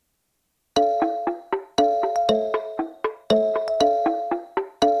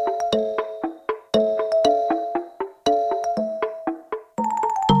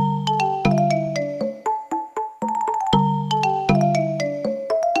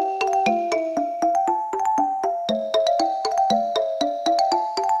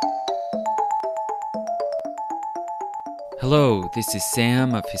Hello, this is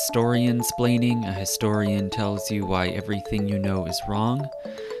Sam of Historiansplaining. A historian tells you why everything you know is wrong.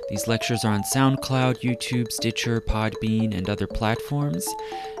 These lectures are on SoundCloud, YouTube, Stitcher, Podbean, and other platforms.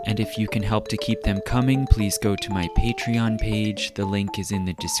 And if you can help to keep them coming, please go to my Patreon page. The link is in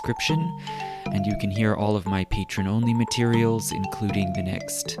the description. And you can hear all of my patron-only materials, including the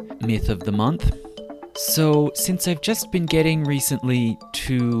next Myth of the Month. So, since I've just been getting recently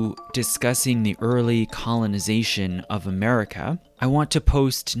to discussing the early colonization of America, I want to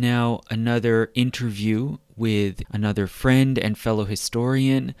post now another interview with another friend and fellow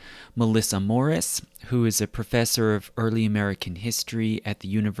historian, Melissa Morris, who is a professor of early American history at the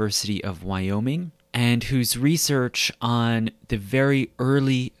University of Wyoming, and whose research on the very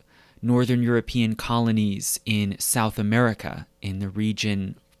early Northern European colonies in South America, in the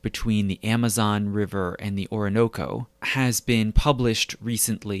region between the Amazon River and the Orinoco, has been published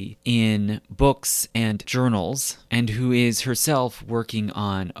recently in books and journals, and who is herself working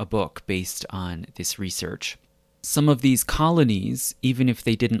on a book based on this research. Some of these colonies, even if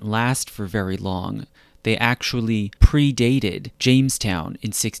they didn't last for very long, they actually predated Jamestown in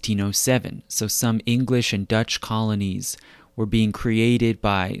 1607. So some English and Dutch colonies were being created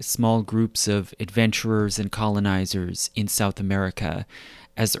by small groups of adventurers and colonizers in South America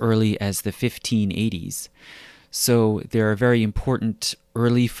as early as the 1580s. So they're a very important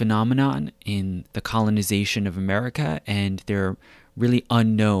early phenomenon in the colonization of America, and they're really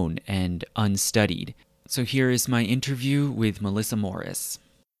unknown and unstudied. So here is my interview with Melissa Morris.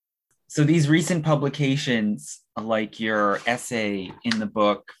 So these recent publications, like your essay in the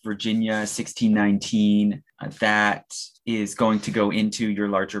book, Virginia 1619, that is going to go into your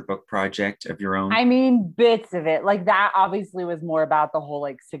larger book project of your own? I mean, bits of it. Like that obviously was more about the whole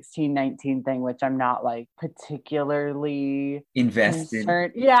like 1619 thing, which I'm not like particularly invested.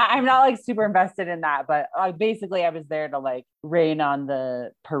 Concerned. Yeah, I'm not like super invested in that, but basically I was there to like rain on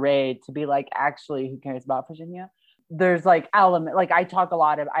the parade to be like, actually, who cares about Virginia? There's like element, like I talk a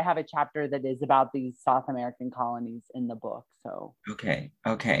lot of, I have a chapter that is about these South American colonies in the book. So okay.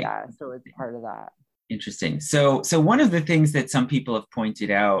 Yeah, so it's part of that. Interesting. So one of the things that some people have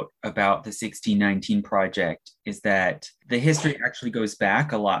pointed out about the 1619 project is that the history actually goes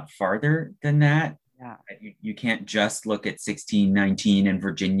back a lot farther than that. Yeah. You can't just look at 1619 and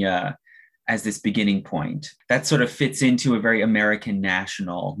Virginia as this beginning point. That sort of fits into a very American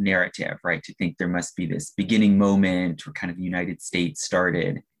national narrative, right? To think there must be this beginning moment where kind of the United States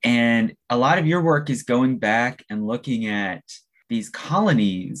started. And a lot of your work is going back and looking at these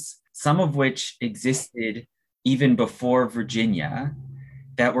colonies, some of which existed even before Virginia,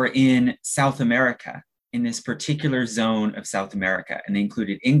 that were in South America, in this particular zone of South America. And they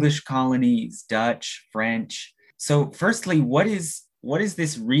included English colonies, Dutch, French. So firstly, what is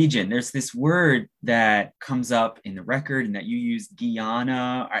this region? There's this word that comes up in the record and that you use,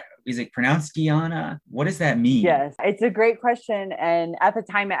 Guyana. Is it pronounced Guyana? What does that mean? Yes, it's a great question. And at the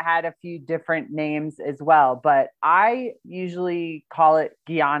time, it had a few different names as well. But I usually call it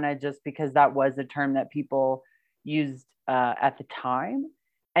Guyana just because that was a term that people used at the time.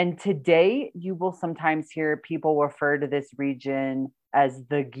 And today, you will sometimes hear people refer to this region as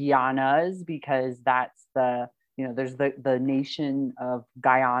the Guianas because that's there's the nation of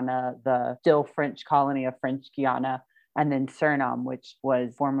Guyana, the still French colony of French Guiana, and then Suriname, which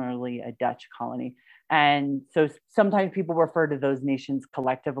was formerly a Dutch colony. And so sometimes people refer to those nations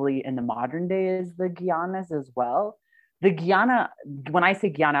collectively in the modern day as the Guianas as well. The Guyana, when I say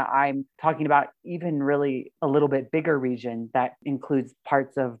Guyana, I'm talking about even really a little bit bigger region that includes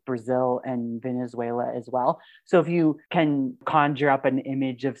parts of Brazil and Venezuela as well. So if you can conjure up an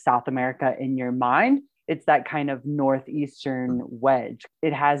image of South America in your mind, it's that kind of northeastern wedge.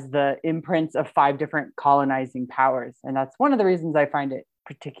 It has the imprints of 5 different colonizing powers. And that's one of the reasons I find it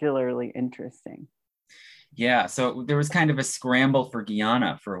particularly interesting. Yeah, so there was kind of a scramble for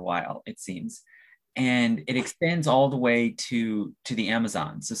Guyana for a while, it seems. And it extends all the way to the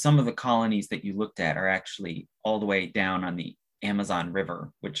Amazon. So some of the colonies that you looked at are actually all the way down on the Amazon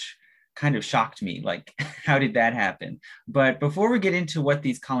River, which kind of shocked me. Like, how did that happen? But before we get into what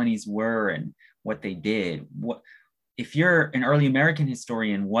these colonies were and what they did, if you're an early American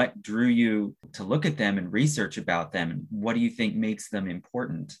historian, what drew you to look at them and research about them? And what do you think makes them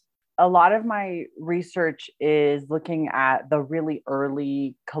important? A lot of my research is looking at the really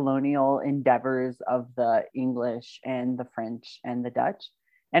early colonial endeavors of the English and the French and the Dutch,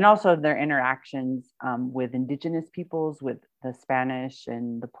 and also their interactions with indigenous peoples, with the Spanish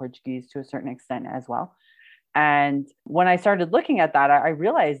and the Portuguese to a certain extent as well. And when I started looking at that, I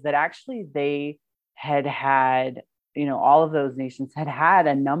realized that actually they had all of those nations had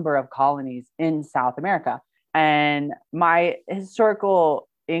a number of colonies in South America. And my historical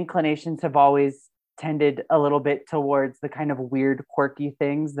inclinations have always tended a little bit towards the kind of weird, quirky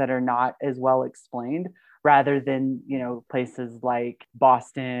things that are not as well explained, rather than, places like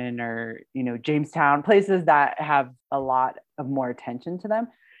Boston or, Jamestown, places that have a lot of more attention to them.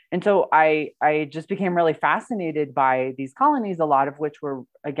 And so I just became really fascinated by these colonies, a lot of which were,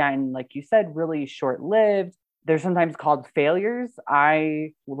 again, like you said, really short lived. They're sometimes called failures.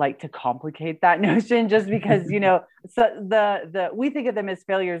 I like to complicate that notion just because, so the we think of them as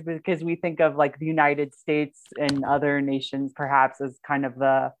failures because we think of like the United States and other nations perhaps as kind of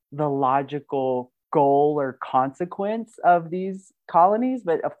the logical goal or consequence of these colonies.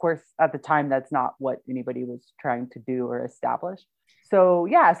 But of course, at the time, that's not what anybody was trying to do or establish. So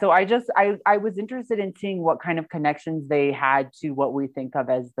yeah, so I was interested in seeing what kind of connections they had to what we think of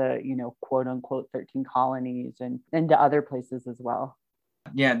as the, quote unquote 13 colonies and to other places as well.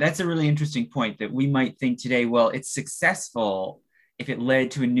 Yeah, that's a really interesting point that we might think today, well, it's successful if it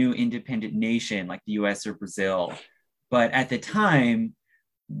led to a new independent nation like the US or Brazil. But at the time,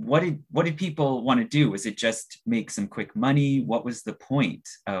 what did people want to do? Was it just make some quick money? What was the point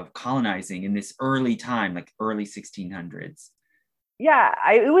of colonizing in this early time, like early 1600s? Yeah,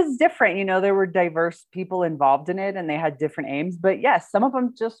 it was different. There were diverse people involved in it and they had different aims. But yes, some of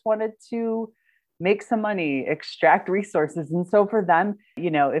them just wanted to make some money, extract resources. And so for them,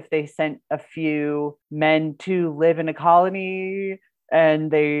 if they sent a few men to live in a colony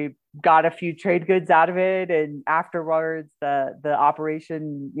and they got a few trade goods out of it, and afterwards the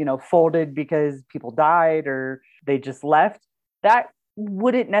operation, folded because people died or they just left, that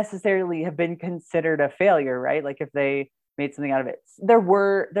wouldn't necessarily have been considered a failure, right? Like if they made something out of it. There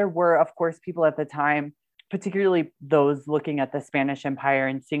were of course people at the time, particularly those looking at the Spanish Empire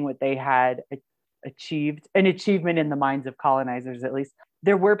and seeing what they had achieved, an achievement in the minds of colonizers at least.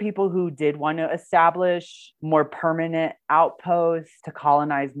 There were people who did want to establish more permanent outposts to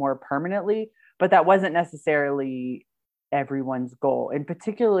colonize more permanently, but that wasn't necessarily everyone's goal, and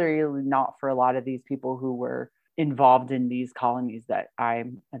particularly not for a lot of these people who were involved in these colonies that I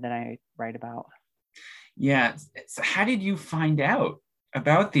write about. Yeah. So how did you find out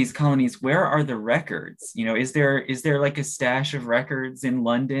about these colonies? Where are the records? Is there like a stash of records in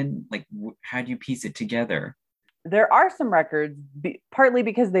London? Like, how do you piece it together? There are some records, partly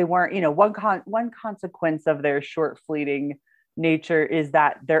because they weren't, one consequence of their short fleeting nature is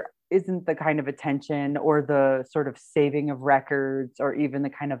that there isn't the kind of attention or the sort of saving of records or even the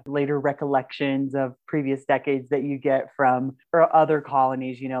kind of later recollections of previous decades that you get from or other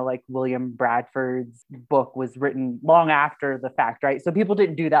colonies, like William Bradford's book was written long after the fact, right? So people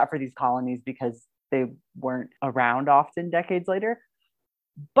didn't do that for these colonies because they weren't around often decades later.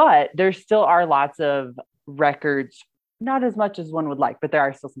 But there still are lots of records, not as much as one would like, but there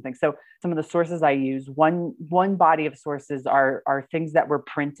are still some things. So some of the sources I use, one body of sources are things that were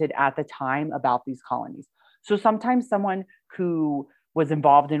printed at the time about these colonies. So sometimes someone who was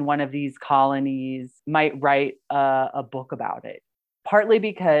involved in one of these colonies might write a book about it, partly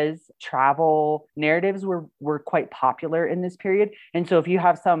because travel narratives were quite popular in this period. And so if you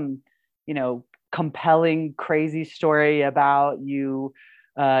have some, compelling, crazy story about you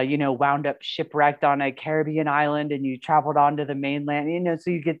wound up shipwrecked on a Caribbean island and you traveled onto the mainland, so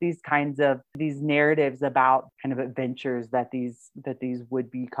you get these narratives about kind of adventures that these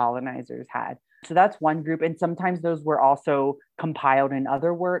would-be colonizers had. So that's one group. And sometimes those were also compiled in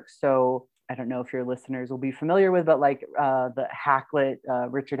other works. So I don't know if your listeners will be familiar with, but like the Hakluyt,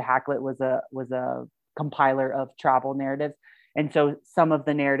 Richard Hakluyt was a compiler of travel narratives. And so some of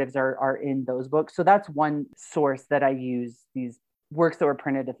the narratives are in those books. So that's one source that I use, these works that were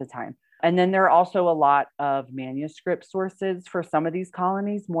printed at the time. And then there are also a lot of manuscript sources for some of these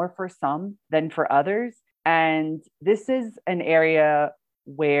colonies, more for some than for others. And this is an area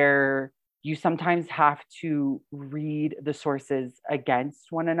where you sometimes have to read the sources against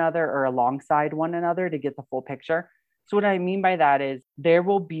one another or alongside one another to get the full picture. So what I mean by that is there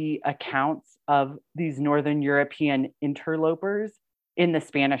will be accounts of these Northern European interlopers in the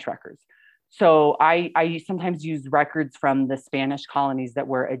Spanish records. So I sometimes use records from the Spanish colonies that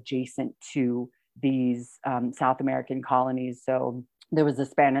were adjacent to these South American colonies. So there was a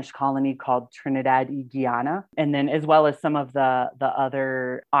Spanish colony called Trinidad y Guyana, and then as well as some of the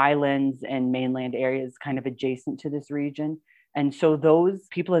other islands and mainland areas kind of adjacent to this region. And so those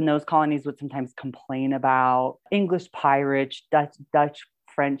people in those colonies would sometimes complain about English pirates, Dutch,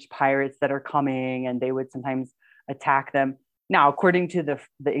 French pirates that are coming, and they would sometimes attack them. Now, according to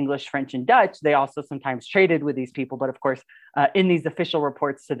the English, French, and Dutch, they also sometimes traded with these people. But of course, in these official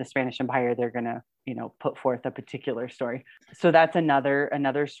reports to the Spanish Empire, they're going to, put forth a particular story. So that's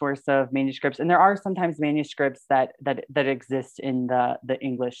another source of manuscripts. And there are sometimes manuscripts that exist in the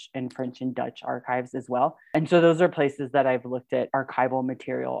English and French and Dutch archives as well. And so those are places that I've looked at archival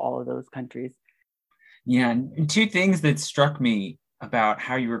material, all of those countries. Yeah, and two things that struck me about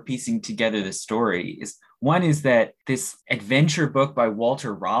how you were piecing together the story is, one is that this adventure book by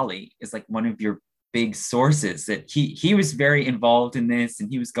Walter Raleigh is like one of your big sources, that he was very involved in this, and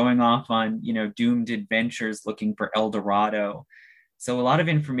he was going off on, doomed adventures looking for El Dorado. So a lot of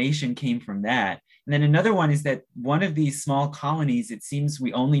information came from that. And then another one is that one of these small colonies, it seems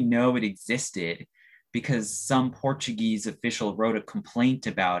we only know it existed because some Portuguese official wrote a complaint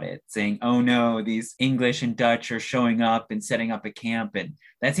about it, saying, oh no, these English and Dutch are showing up and setting up a camp. And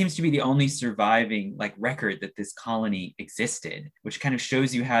that seems to be the only surviving record that this colony existed, which kind of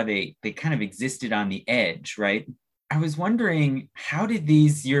shows you how they kind of existed on the edge, right? I was wondering, how did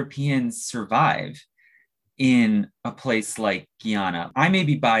these Europeans survive in a place like Guyana? I may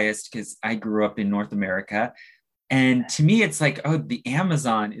be biased because I grew up in North America. And to me, it's like, oh, the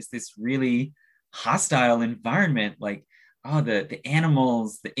Amazon is this really hostile environment, the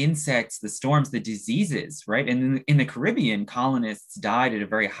animals, the insects, the storms, the diseases, right? And in the Caribbean, colonists died at a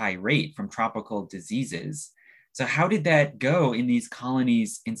very high rate from tropical diseases. So how did that go in these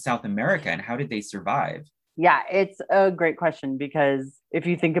colonies in South America, and how did they survive? Yeah, it's a great question, because if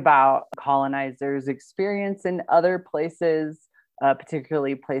you think about colonizers' experience in other places,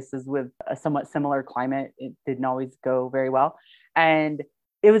 particularly places with a somewhat similar climate, it didn't always go very well. And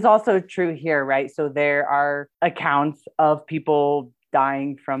it was also true here, right? So there are accounts of people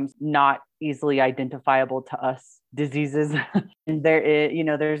dying from not easily identifiable to us diseases. And there is,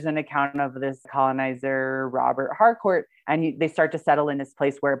 there's an account of this colonizer, Robert Harcourt, and they start to settle in this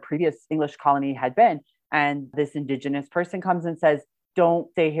place where a previous English colony had been. And this indigenous person comes and says, don't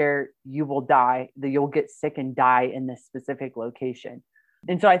stay here, you will die, you'll get sick and die in this specific location.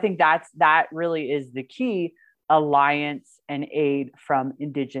 And so I think that really is the key: alliance and aid from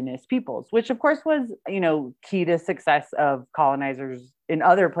indigenous peoples, which of course was, key to success of colonizers in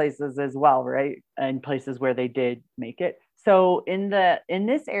other places as well, right? And places where they did make it. So in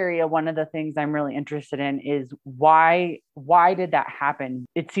this area, one of the things I'm really interested in is why did that happen?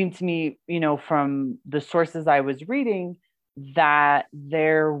 It seemed to me, from the sources I was reading, that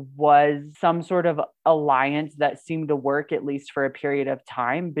there was some sort of alliance that seemed to work, at least for a period of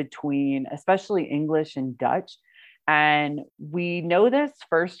time, between especially English and Dutch. And we know this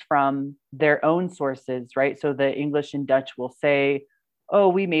first from their own sources, right? So the English and Dutch will say, oh,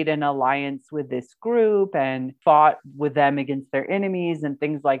 we made an alliance with this group and fought with them against their enemies and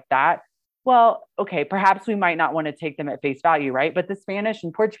things like that. Well, okay, perhaps we might not want to take them at face value, right? But the Spanish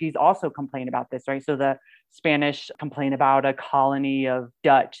and Portuguese also complain about this, right? So the Spanish complain about a colony of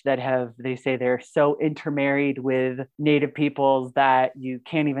Dutch that they say they're so intermarried with native peoples that you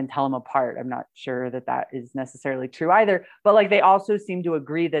can't even tell them apart. I'm not sure that is necessarily true either, but they also seem to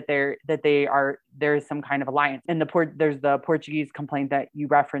agree that there is some kind of alliance. And there's the Portuguese complaint that you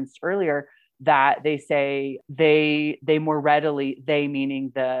referenced earlier, that they say they more readily, they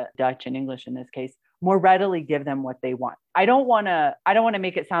meaning the Dutch and English in this case, more readily give them what they want. I don't want to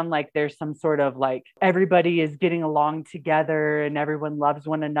make it sound like there's some sort of everybody is getting along together and everyone loves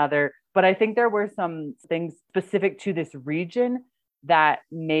one another. But I think there were some things specific to this region that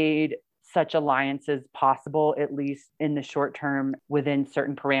made such alliances possible, at least in the short term, within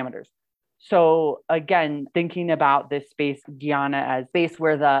certain parameters. So again, thinking about this space, Guyana, as space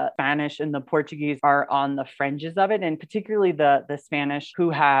where the Spanish and the Portuguese are on the fringes of it, and particularly the Spanish, who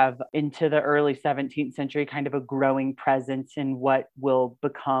have into the early 17th century kind of a growing presence in what will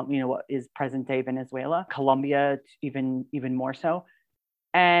become, what is present day Venezuela, Colombia, even more so.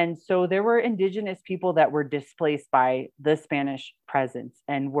 And so there were indigenous people that were displaced by the Spanish presence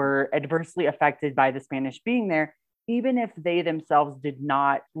and were adversely affected by the Spanish being there, even if they themselves did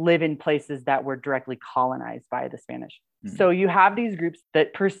not live in places that were directly colonized by the Spanish. Mm-hmm. So you have these groups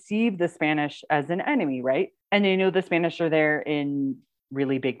that perceive the Spanish as an enemy, right? And they know the Spanish are there in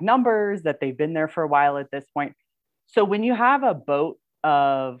really big numbers, that they've been there for a while at this point. So when you have a boat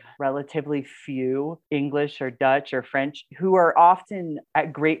of relatively few English or Dutch or French, who are often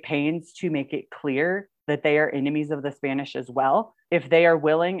at great pains to make it clear that they are enemies of the Spanish as well, if they are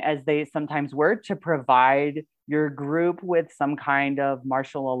willing, as they sometimes were, to provide your group with some kind of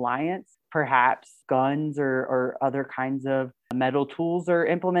martial alliance, perhaps guns or other kinds of metal tools or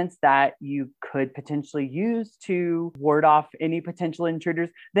implements that you could potentially use to ward off any potential intruders,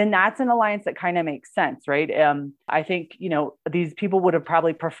 then that's an alliance that kind of makes sense, right? I think, these people would have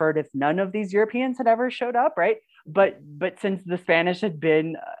probably preferred if none of these Europeans had ever showed up, right? But since the Spanish had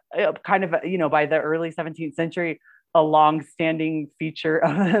been kind of, by the early 17th century, a long-standing feature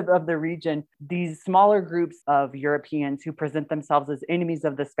of the region, these smaller groups of Europeans who present themselves as enemies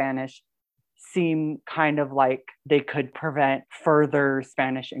of the Spanish seem kind of like they could prevent further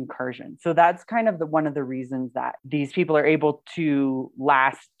Spanish incursion. So that's kind of one of the reasons that these people are able to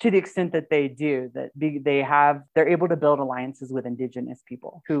last to the extent that they do, that they're able to build alliances with indigenous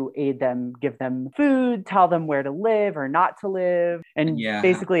people who aid them, give them food, tell them where to live or not to live, and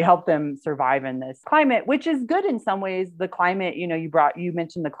basically help them survive in this climate, which is good in some ways. The climate, you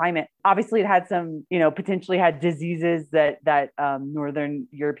mentioned the climate. Obviously it had some, potentially had diseases that Northern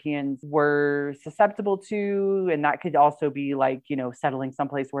Europeans were susceptible to, and that could also be like settling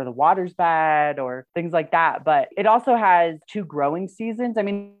someplace where the water's bad or things like that. But it also has 2 growing seasons. I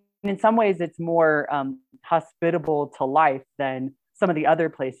mean, in some ways it's more hospitable to life than some of the other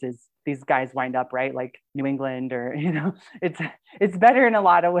places these guys wind up, right? Like New England, or it's better in a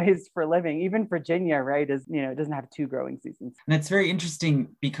lot of ways for living. Even Virginia, right, is it doesn't have 2 growing seasons. And that's very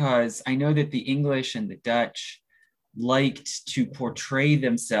interesting, because I know that the English and the Dutch liked to portray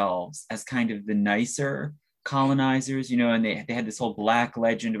themselves as kind of the nicer colonizers, and they had this whole black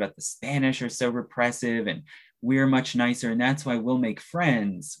legend about the Spanish are so repressive and we're much nicer, and that's why we'll make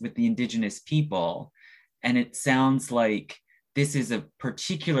friends with the indigenous people. And it sounds like this is a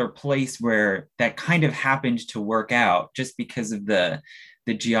particular place where that kind of happened to work out, just because of the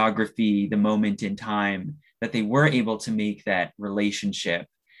geography, the moment in time, that they were able to make that relationship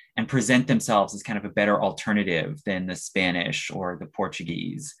and present themselves as kind of a better alternative than the Spanish or the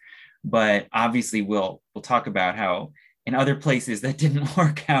Portuguese. But obviously we'll talk about how in other places that didn't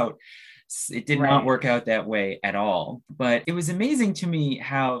work out. It did not work out that way at all. But it was amazing to me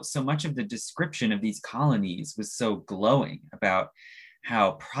how so much of the description of these colonies was so glowing about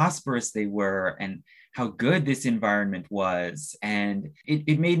how prosperous they were and how good this environment was. And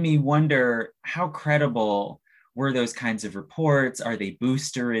it made me wonder, how credible were those kinds of reports? Are they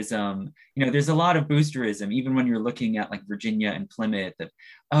boosterism? There's a lot of boosterism, even when you're looking at like Virginia and Plymouth, of,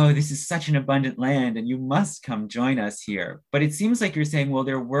 oh, this is such an abundant land and you must come join us here. But it seems like you're saying, well,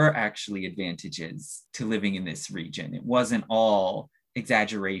 there were actually advantages to living in this region. It wasn't all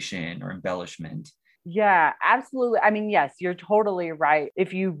exaggeration or embellishment. Yeah, absolutely. I mean, yes, you're totally right.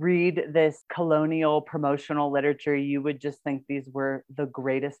 If you read this colonial promotional literature, you would just think these were the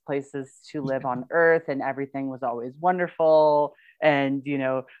greatest places to live on earth and everything was always wonderful. And,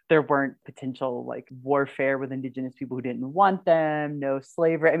 there weren't potential like warfare with indigenous people who didn't want them, no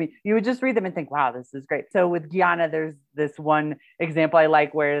slavery. I mean, you would just read them and think, wow, this is great. So with Guyana, there's this one example I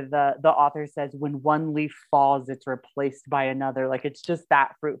like where the author says, when one leaf falls, it's replaced by another. Like it's just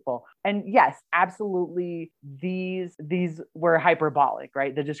that fruitful. And yes, absolutely. These were hyperbolic,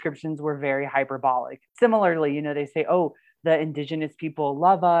 right? The descriptions were very hyperbolic. Similarly, they say, oh, the indigenous people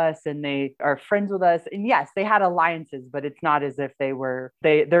love us and they are friends with us. And yes, they had alliances, but it's not as if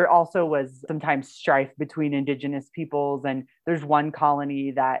there also was sometimes strife between indigenous peoples. And there's one colony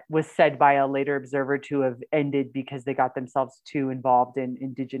that was said by a later observer to have ended because they got themselves too involved in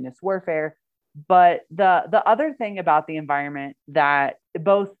indigenous warfare. But the other thing about the environment that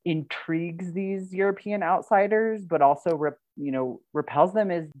both intrigues these European outsiders, but also repels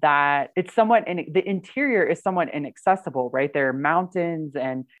them, is that it's the interior is somewhat inaccessible, right? There are mountains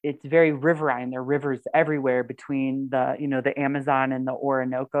and it's very riverine. There are rivers everywhere between the Amazon and the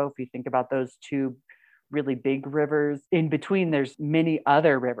Orinoco. If you think about those 2 really big rivers, in between there's many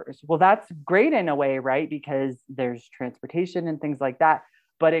other rivers. Well, that's great in a way, right? Because there's transportation and things like that.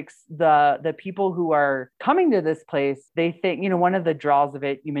 But it's the people who are coming to this place, they think, one of the draws of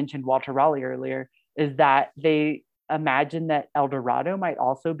it, you mentioned Walter Raleigh earlier, is that they imagine that El Dorado might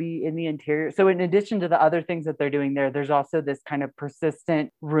also be in the interior. So in addition to the other things that they're doing there's also this kind of persistent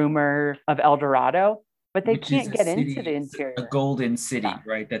rumor of El Dorado, but they can't get into the interior. A golden city,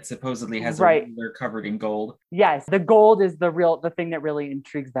 right? That supposedly has a ruler covered in gold. Yes, the gold is the thing that really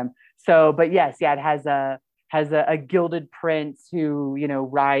intrigues them. So, but yes, it has a gilded prince who,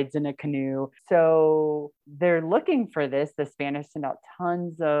 rides in a canoe. So they're looking for this. The Spanish send out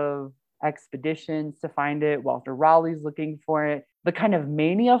tons of expeditions to find it. Walter Raleigh's looking for it. The kind of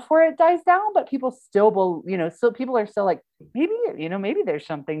mania for it dies down, but people still, still people are still like, maybe there's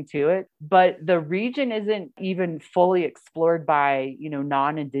something to it. But the region isn't even fully explored by,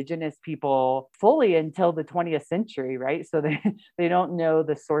 non-Indigenous people fully until the 20th century, right? So they don't know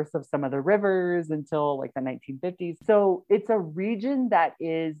the source of some of the rivers until like the 1950s. So it's a region that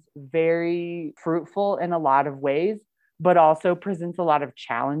is very fruitful in a lot of ways, but also presents a lot of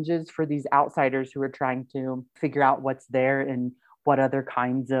challenges for these outsiders who are trying to figure out what's there and what other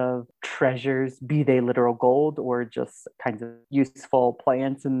kinds of treasures, be they literal gold or just kinds of useful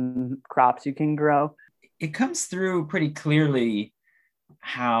plants and crops you can grow. It comes through pretty clearly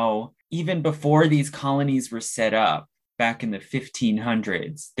how even before these colonies were set up back in the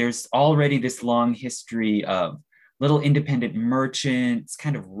 1500s, there's already this long history of little independent merchants,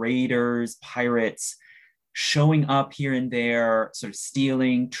 kind of raiders, pirates, showing up here and there, sort of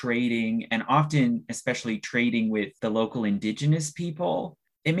stealing, trading, and often especially trading with the local indigenous people.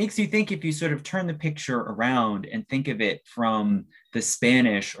 It makes you think, if you sort of turn the picture around and think of it from the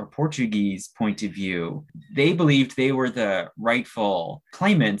Spanish or Portuguese point of view, they believed they were the rightful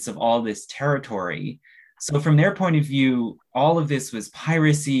claimants of all this territory. So from their point of view, all of this was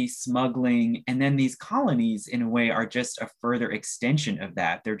piracy, smuggling, and then these colonies in a way are just a further extension of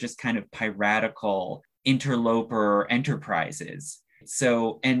that. They're just kind of piratical interloper enterprises.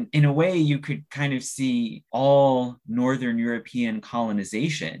 So, and in a way, you could kind of see all Northern European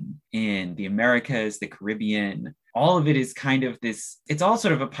colonization in the Americas, the Caribbean. All of it is kind of this, it's all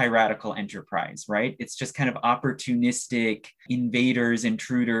sort of a piratical enterprise, right? It's just kind of opportunistic invaders,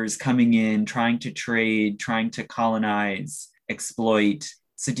 intruders coming in, trying to trade, trying to colonize, exploit.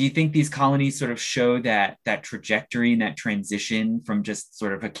 So do you think these colonies sort of show that trajectory and that transition from just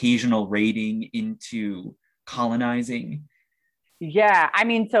sort of occasional raiding into colonizing? Yeah, I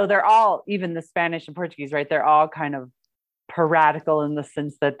mean, so they're all, even the Spanish and Portuguese, right? They're all kind of piratical in the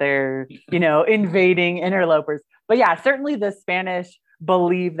sense that they're, invading interlopers. But yeah, certainly the Spanish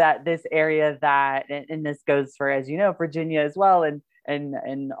believe that this area that, and this goes for, as you know, Virginia as well, and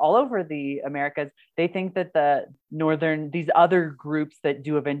all over the Americas, they think that these other groups that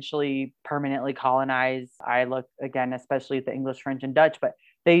do eventually permanently colonize, I look again, especially at the English, French, and Dutch, but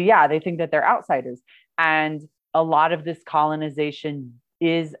they think that they're outsiders. And a lot of this colonization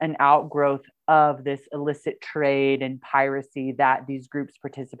is an outgrowth of this illicit trade and piracy that these groups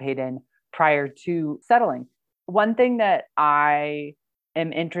participate in prior to settling. One thing that I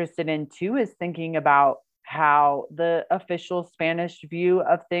am interested in too is thinking about how the official Spanish view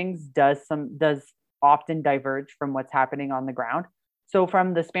of things does often diverge from what's happening on the ground. So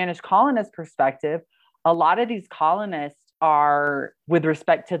from the Spanish colonist perspective, a lot of these colonists are, with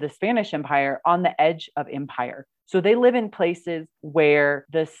respect to the Spanish Empire, on the edge of empire. So they live in places where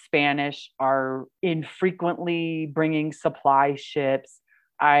the Spanish are infrequently bringing supply ships.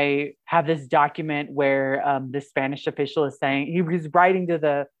 I have this document where the Spanish official is saying, he was writing to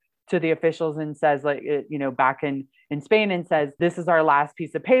the officials and says, like, back in Spain, and says, this is our last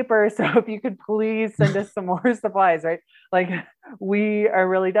piece of paper. So if you could please send us some more supplies, right? Like, we are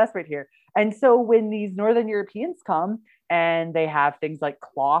really desperate here. And so when these Northern Europeans come and they have things like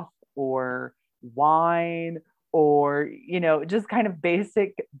cloth or wine or, just kind of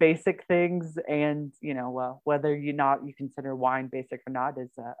basic things. And, whether you consider wine basic or not is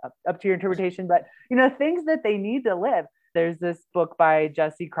up to your interpretation, but, things that they need to live. There's this book by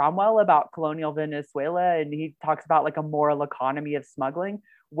Jesse Cromwell about colonial Venezuela, and he talks about like a moral economy of smuggling,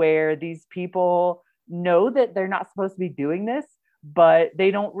 where these people know that they're not supposed to be doing this, but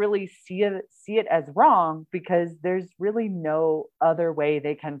they don't really see it as wrong because there's really no other way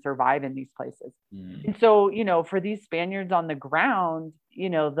they can survive in these places. And so, for these Spaniards on the ground,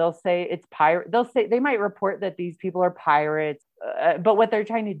 they'll say it's pirate. They might report that these people are pirates, but what they're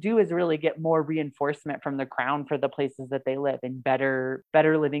trying to do is really get more reinforcement from the crown for the places that they live in, better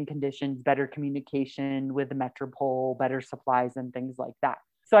living conditions, better communication with the metropole, better supplies and things like that.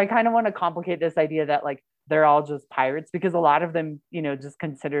 So I kind of want to complicate this idea that like they're all just pirates, because a lot of them, just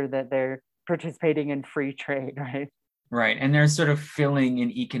consider that they're participating in free trade, right? Right. And they're sort of filling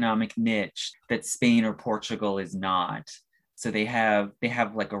an economic niche that Spain or Portugal is not. So they have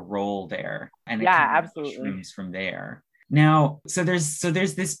like a role there, and it kind of absolutely mushrooms from there. Now, so there's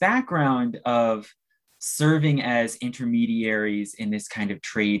this background of serving as intermediaries in this kind of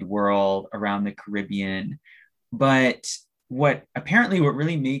trade world around the Caribbean, but what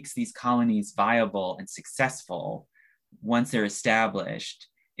really makes these colonies viable and successful once they're established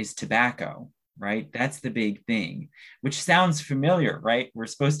is tobacco, right? That's the big thing, which sounds familiar, right? We're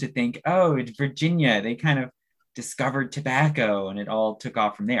supposed to think, oh, it's Virginia. They kind of discovered tobacco and it all took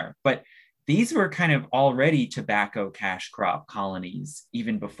off from there. But these were kind of already tobacco cash crop colonies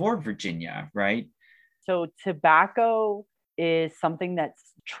even before Virginia, right? So tobacco is something that's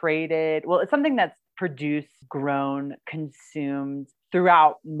traded, well, it's something that's produced, grown, consumed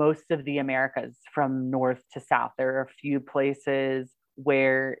throughout most of the Americas from north to south. There are a few places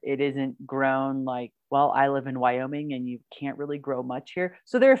where it isn't grown, like, well, I live in Wyoming and you can't really grow much here.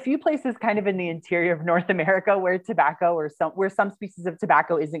 So there are a few places kind of in the interior of North America where tobacco or some species of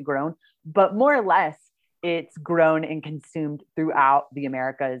tobacco isn't grown, but more or less it's grown and consumed throughout the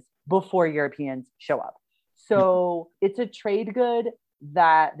Americas before Europeans show up. So it's a trade good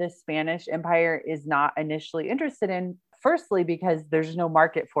that the Spanish Empire is not initially interested in. Firstly, because there's no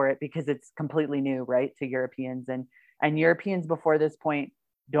market for it because it's completely new, right, to Europeans. And Europeans before this point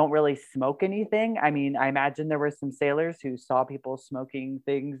don't really smoke anything. I mean, I imagine there were some sailors who saw people smoking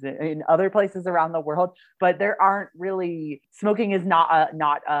things in other places around the world, but there aren't really, smoking is not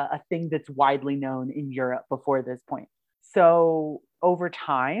a thing that's widely known in Europe before this point. So over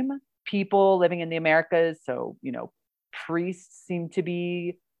time, people living in the Americas, so, priests seem to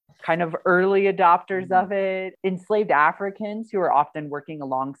be kind of early adopters of it. Enslaved Africans who are often working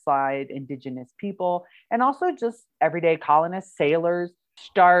alongside indigenous people, and also just everyday colonists, sailors,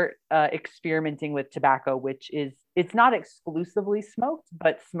 start experimenting with tobacco, which is, it's not exclusively smoked,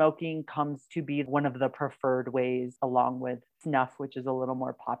 but smoking comes to be one of the preferred ways, along with snuff, which is a little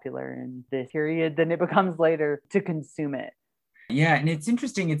more popular in this period than it becomes later, to consume it. Yeah, and it's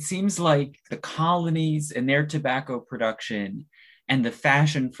interesting. It seems like the colonies and their tobacco production and the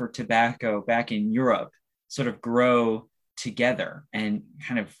fashion for tobacco back in Europe sort of grow together and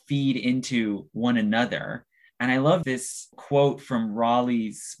kind of feed into one another. And I love this quote from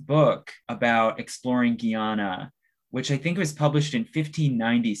Raleigh's book about exploring Guyana, which I think was published in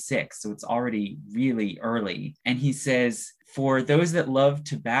 1596. So it's already really early. And he says, "For those that love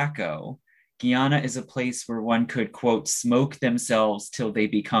tobacco, Guyana is a place where one could, quote, smoke themselves till they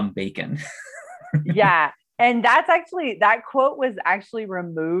become bacon." Yeah. And that quote was actually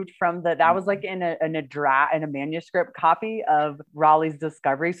removed from that was like in a manuscript copy of Raleigh's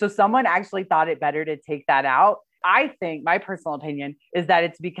Discovery. So someone actually thought it better to take that out. I think my personal opinion is that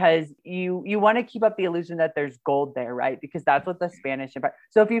it's because you want to keep up the illusion that there's gold there, right? Because that's what the Spanish Empire.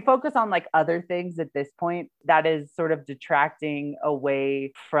 So if you focus on like other things at this point, that is sort of detracting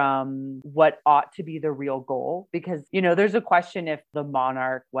away from what ought to be the real goal. Because, there's a question if the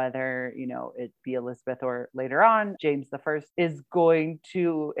monarch, whether, it be Elizabeth or later on, James I, is going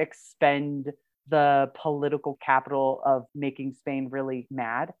to expend the political capital of making Spain really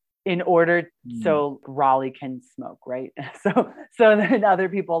mad in order so Raleigh can smoke, right? So then other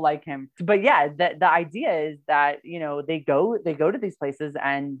people like him. But yeah, the idea is that, they go to these places,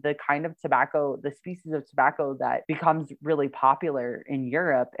 and the kind of tobacco, the species of tobacco that becomes really popular in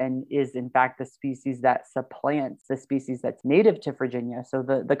Europe and is in fact the species that supplants the species that's native to Virginia. So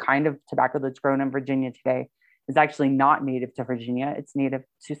the kind of tobacco that's grown in Virginia today is actually not native to Virginia. It's native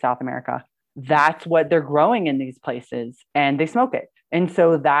to South America. That's what they're growing in these places, and they smoke it. And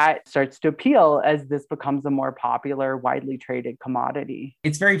so that starts to appeal as this becomes a more popular, widely traded commodity.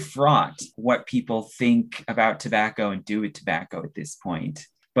 It's very fraught what people think about tobacco and do with tobacco at this point.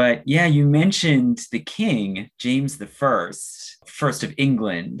 But yeah, you mentioned the king, James I, first of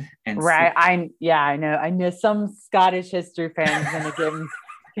England. And right. I know some Scottish history fans are going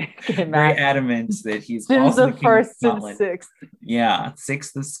to get very adamant that he's James also the the king first of and Scotland. sixth. Yeah,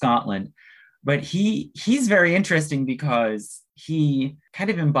 sixth of Scotland. But he's very interesting because he kind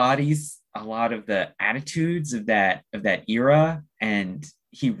of embodies a lot of the attitudes of that era, and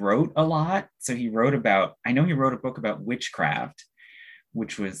he wrote a lot. So he wrote a book about witchcraft,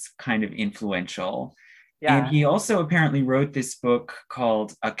 which was kind of influential. Yeah. And he also apparently wrote this book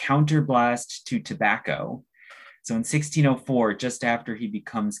called A Counterblast to Tobacco. So in 1604, just after he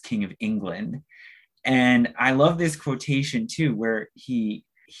becomes King of England. And I love this quotation too, where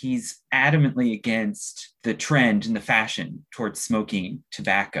he's adamantly against the trend and the fashion towards smoking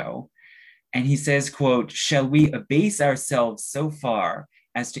tobacco. And he says, quote, "Shall we abase ourselves so far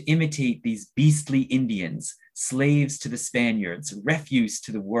as to imitate these beastly Indians, slaves to the Spaniards, refuse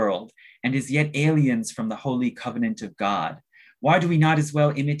to the world, and as yet aliens from the holy covenant of God? Why do we not as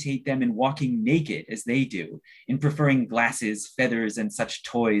well imitate them in walking naked as they do, in preferring glasses, feathers, and such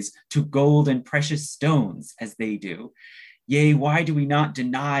toys to gold and precious stones as they do? Yea, why do we not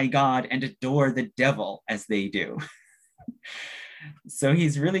deny God and adore the devil as they do?" So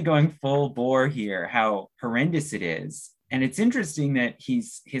he's really going full bore here, how horrendous it is. And it's interesting that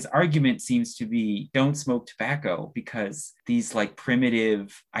his argument seems to be don't smoke tobacco because these like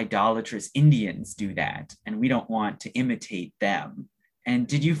primitive idolatrous Indians do that and we don't want to imitate them. And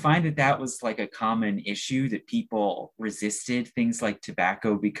did you find that that was like a common issue, that people resisted things like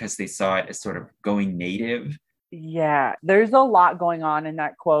tobacco because they saw it as sort of going native? Yeah, there's a lot going on in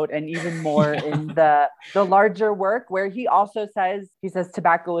that quote, and even more in the larger work where he says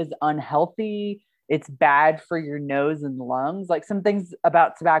tobacco is unhealthy, it's bad for your nose and lungs, like some things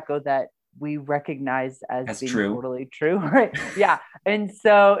about tobacco that we recognize as That's being true. totally true, right? Yeah. And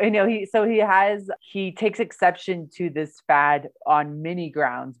so, he takes exception to this fad on many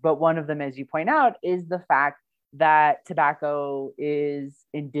grounds, but one of them, as you point out, is the fact that tobacco is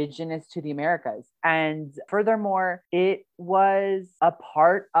indigenous to the Americas. And furthermore, it was a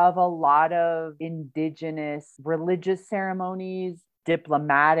part of a lot of indigenous religious ceremonies,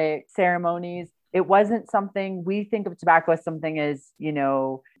 diplomatic ceremonies. It wasn't something we think of tobacco as something as,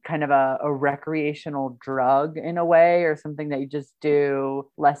 kind of a recreational drug in a way, or something that you just do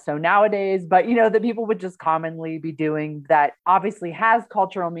less so nowadays, but that people would just commonly be doing, that obviously has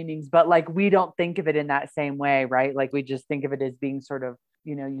cultural meanings, but like we don't think of it in that same way, right? Like we just think of it as being sort of,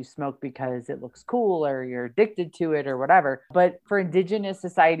 you smoke because it looks cool or you're addicted to it or whatever. But for indigenous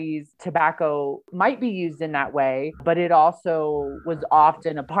societies, tobacco might be used in that way, but it also was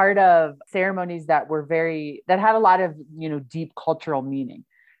often a part of ceremonies that had a lot of, deep cultural meaning.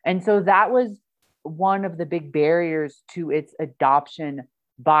 And so that was one of the big barriers to its adoption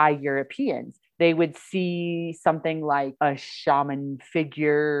by Europeans. They would see something like a shaman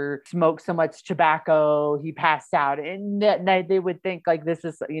figure smoke so much tobacco, he passed out. And they would think like this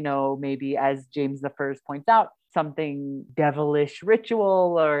is, maybe, as James the First points out, something devilish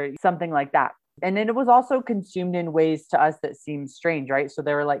ritual or something like that. And then it was also consumed in ways to us that seem strange, right? So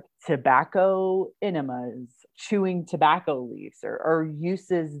there were like tobacco enemas, chewing tobacco leaves, or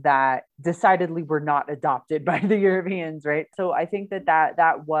uses that decidedly were not adopted by the Europeans, right? So I think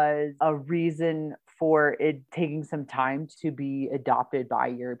that was a reason for it taking some time to be adopted by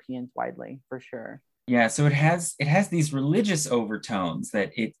Europeans widely, for sure. Yeah, so it has these religious overtones,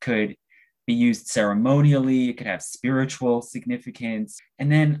 that it could be used ceremonially, it could have spiritual significance.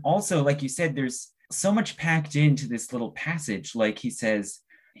 And then also, like you said, there's so much packed into this little passage. Like he says,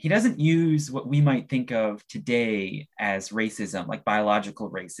 he doesn't use what we might think of today as racism, like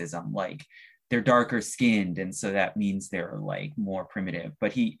biological racism, like they're darker skinned. And so that means they're like more primitive.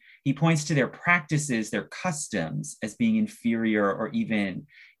 But he points to their practices, their customs as being inferior or even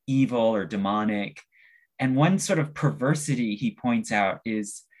evil or demonic. And one sort of perversity he points out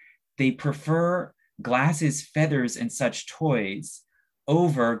is they prefer glasses, feathers, and such toys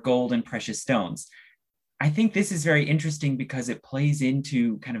over gold and precious stones. I think this is very interesting because it plays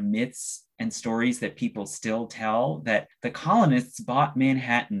into kind of myths and stories that people still tell, that the colonists bought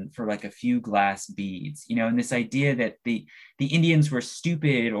Manhattan for like a few glass beads, and this idea that the Indians were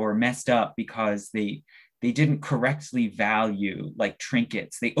stupid or messed up because they didn't correctly value like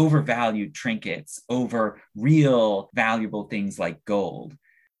trinkets. They overvalued trinkets over real valuable things like gold.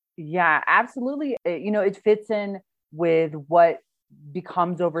 Yeah, absolutely. It fits in with what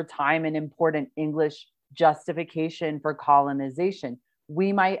becomes over time an important English justification for colonization.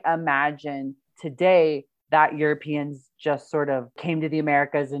 We might imagine today that Europeans just sort of came to the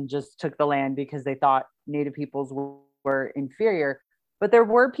Americas and just took the land because they thought Native peoples were inferior. But there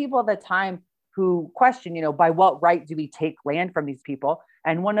were people at the time who questioned, by what right do we take land from these people?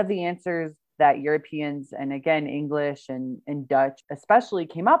 And one of the answers that Europeans, and again, English and Dutch especially,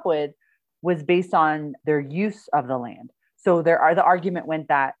 came up with was based on their use of the land. So the argument went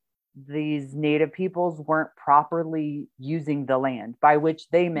that these native peoples weren't properly using the land, by which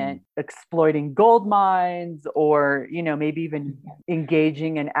they meant exploiting gold mines, or maybe even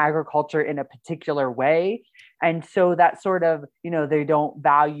engaging in agriculture in a particular way. And so that sort of, they don't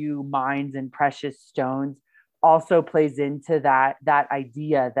value mines and precious stones, also plays into that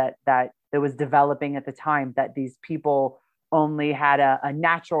idea that was developing at the time, that these people only had a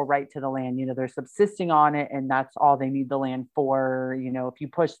natural right to the land. They're subsisting on it, and that's all they need the land for. If you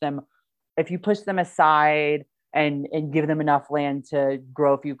push them aside and give them enough land to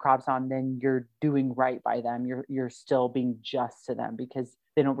grow a few crops on, then you're doing right by them. You're still being just to them, because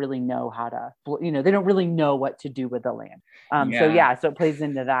they don't really know how to, they don't really know what to do with the land. So it plays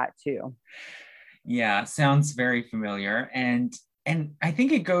into that too. Yeah, sounds very familiar. And I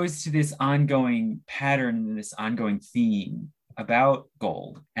think it goes to this ongoing pattern and this ongoing theme about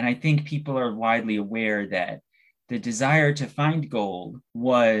gold. And I think people are widely aware that the desire to find gold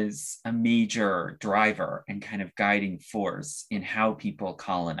was a major driver and kind of guiding force in how people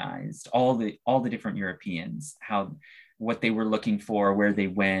colonized all the different Europeans, how what they were looking for, where they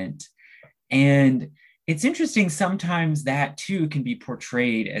went. And it's interesting, sometimes that too can be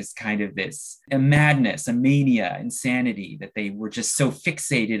portrayed as kind of this a madness, a mania, insanity, that they were just so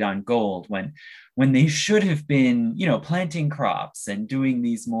fixated on gold when they should have been, planting crops and doing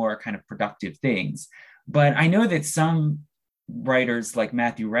these more kind of productive things. But I know that some writers like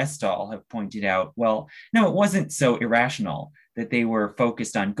Matthew Restall have pointed out, well, no, it wasn't so irrational that they were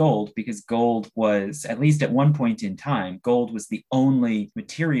focused on gold, because gold was, at least at one point in time, gold was the only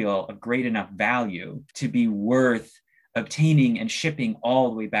material of great enough value to be worth obtaining and shipping all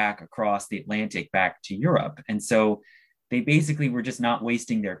the way back across the Atlantic back to Europe. And so they basically were just not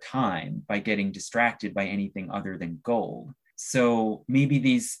wasting their time by getting distracted by anything other than gold. So maybe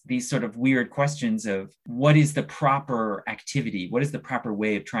these sort of weird questions of what is the proper activity, what is the proper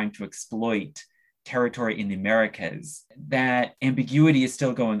way of trying to exploit territory in the Americas, that ambiguity is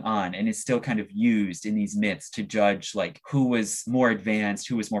still going on and is still kind of used in these myths to judge like who was more advanced,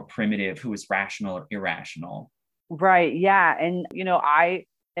 who was more primitive, who was rational or irrational. Right. Yeah. And, I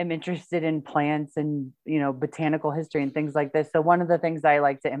am interested in plants and, botanical history and things like this. So one of the things I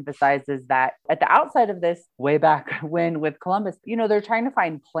like to emphasize is that at the outside of this, way back when with Columbus, they're trying to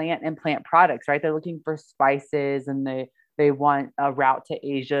find plant and plant products, right? They're looking for spices, and they want a route to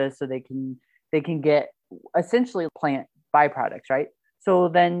Asia so they can get essentially plant byproducts, right? So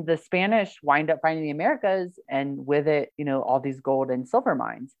then the Spanish wind up finding the Americas, and with it, all these gold and silver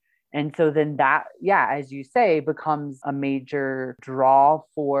mines. And so then that, yeah, as you say, becomes a major draw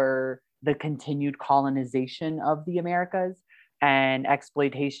for the continued colonization of the Americas and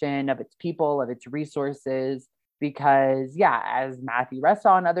exploitation of its people, of its resources. Because, yeah, as Matthew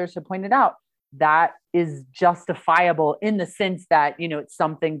Restall and others have pointed out, that is justifiable in the sense that, it's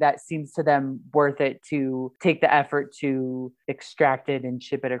something that seems to them worth it to take the effort to extract it and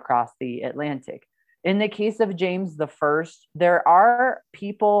ship it across the Atlantic. In the case of James the First, there are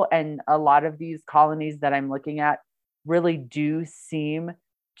people, and a lot of these colonies that I'm looking at really do seem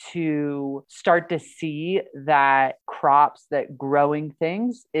to start to see that crops, that growing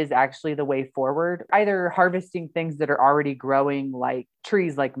things is actually the way forward. Either harvesting things that are already growing, like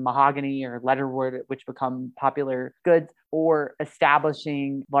trees like mahogany or leatherwood, which become popular goods, or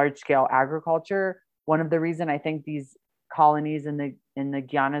establishing large scale agriculture. One of the reasons I think these colonies in the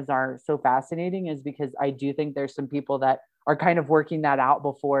Guianas are so fascinating is because I do think there's some people that are kind of working that out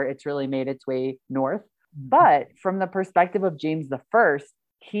before it's really made its way north. But from the perspective of James the First,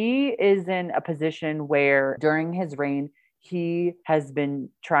 he is in a position where during his reign, he has been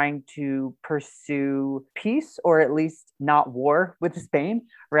trying to pursue peace, or at least not war with Spain,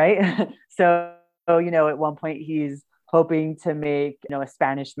 right? So, at one point he's hoping to make, a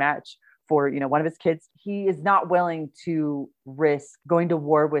Spanish match for, one of his kids. He is not willing to risk going to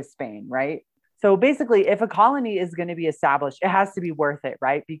war with Spain, right? So basically, if a colony is going to be established, it has to be worth it,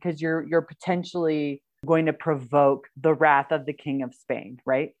 right? Because you're potentially going to provoke the wrath of the King of Spain,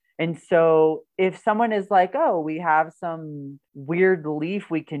 right? And so if someone is like, oh, we have some weird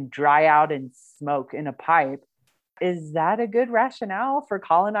leaf we can dry out and smoke in a pipe, is that a good rationale for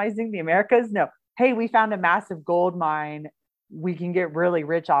colonizing the Americas? No. Hey, we found a massive gold mine. We can get really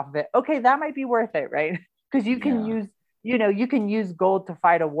rich off of it. Okay, that might be worth it, right? Because you can use, you can use gold to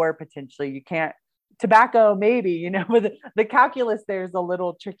fight a war potentially. You can't, tobacco maybe, but the calculus there is a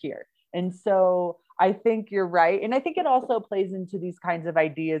little trickier. And so I think you're right. And I think it also plays into these kinds of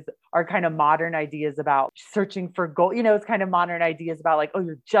ideas, are kind of modern ideas about searching for gold. It's kind of modern ideas about like, oh,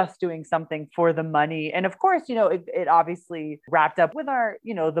 you're just doing something for the money. And of course, it obviously wrapped up with our,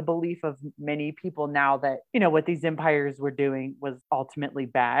 the belief of many people now that, what these empires were doing was ultimately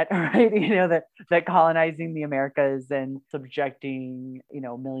bad, right? That colonizing the Americas and subjecting,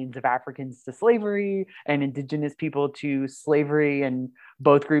 millions of Africans to slavery and indigenous people to slavery and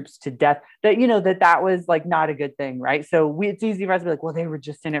both groups to death, that was like not a good thing, right? So it's easy for us to be like, well, they were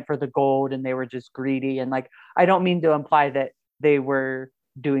just in it for the gold and they were just greedy. And like, I don't mean to imply that they were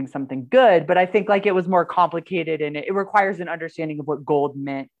doing something good, but I think like it was more complicated, and it requires an understanding of what gold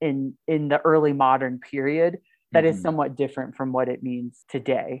meant in the early modern period that is somewhat different from what it means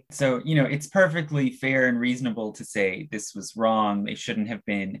today. So, it's perfectly fair and reasonable to say this was wrong. They shouldn't have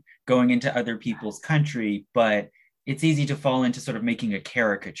been going into other people's country, but it's easy to fall into sort of making a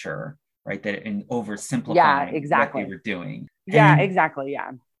caricature, right? That and oversimplifying what they were doing. Yeah, exactly.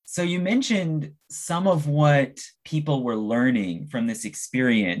 Yeah. So you mentioned some of what people were learning from this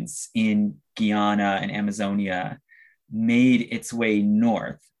experience in Guyana and Amazonia made its way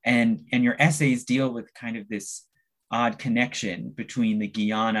north. And your essays deal with kind of this odd connection between the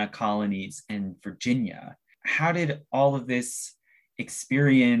Guyana colonies and Virginia. How did all of this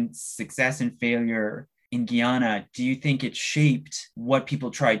experience, success and failure, in Guyana, do you think it shaped what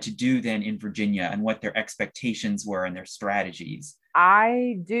people tried to do then in Virginia and what their expectations were and their strategies?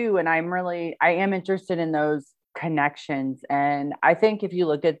 I do. And I am interested in those connections. And I think if you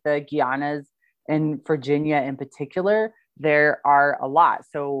look at the Guianas in Virginia in particular, there are a lot.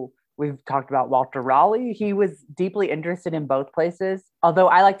 So we've talked about Walter Raleigh. He was deeply interested in both places. Although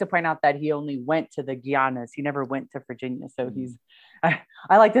I like to point out that he only went to the Guianas. He never went to Virginia. So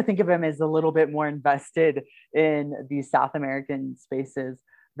I like to think of him as a little bit more invested in these South American spaces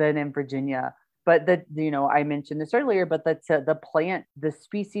than in Virginia. But I mentioned this earlier, but the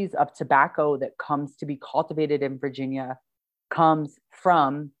species of tobacco that comes to be cultivated in Virginia comes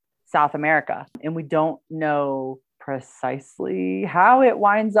from South America. And we don't know precisely how it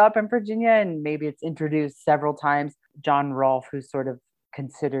winds up in Virginia. And maybe it's introduced several times. John Rolfe, who's sort of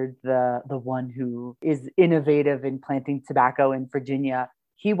considered the one who is innovative in planting tobacco in Virginia,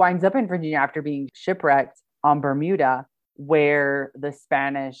 he winds up in Virginia after being shipwrecked on Bermuda, where the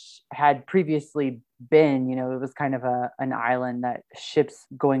Spanish had previously been. It was kind of an island that ships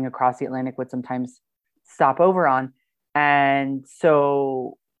going across the Atlantic would sometimes stop over on. And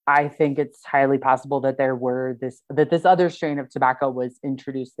so I think it's highly possible that this other strain of tobacco was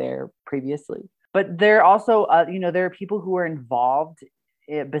introduced there previously. But there are also, there are people who are involved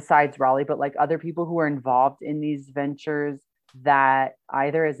besides Raleigh, but like other people who are involved in these ventures that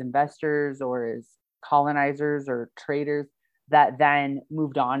either as investors or as colonizers or traders that then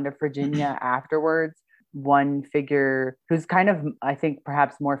moved on to Virginia afterwards. One figure who's kind of, I think,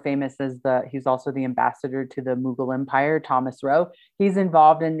 perhaps more famous as he's also the ambassador to the Mughal Empire, Thomas Roe. He's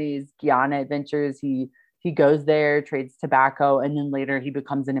involved in these Guyana adventures. He goes there, trades tobacco, and then later he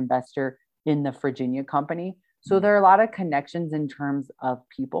becomes an investor in the Virginia Company. So there are a lot of connections in terms of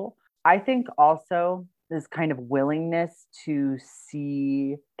people. I think also this kind of willingness to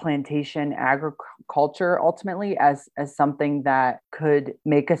see plantation agriculture ultimately as something that could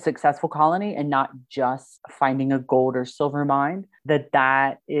make a successful colony and not just finding a gold or silver mine,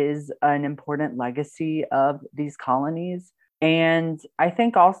 that is an important legacy of these colonies. And I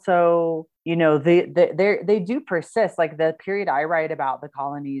think also, they do persist. Like the period I write about, the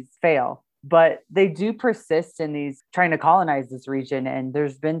colonies fail, but they do persist in these trying to colonize this region. And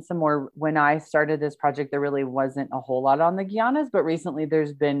there's been some more. When I started this project, there really wasn't a whole lot on the Guianas, but recently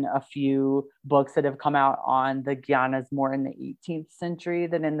there's been a few books that have come out on the Guianas more in the 18th century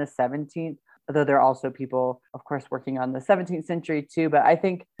than in the 17th. Although there are also people, of course, working on the 17th century too. But I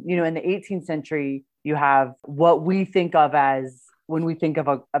think, in the 18th century, you have what we think of as, when we think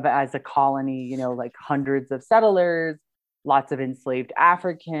of as a colony, like hundreds of settlers, lots of enslaved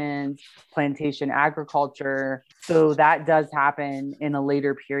Africans, plantation agriculture. So that does happen in a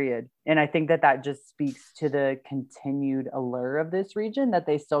later period. And I think that just speaks to the continued allure of this region, that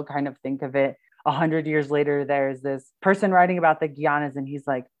they still kind of think of it 100 years later. There's this person writing about the Guianas and he's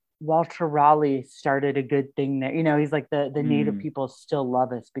like, Walter Raleigh started a good thing there. He's like the native people still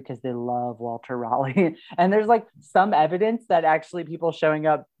love us because they love Walter Raleigh. And there's like some evidence that actually people showing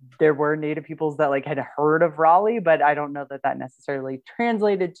up, there were native peoples that like had heard of Raleigh, but I don't know that necessarily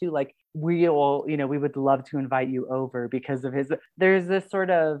translated to like, we would love to invite you over because of there's this sort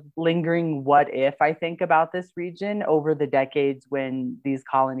of lingering what if, I think, about this region over the decades. When these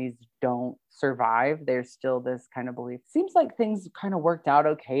colonies don't survive, there's still this kind of belief. Seems like things kind of worked out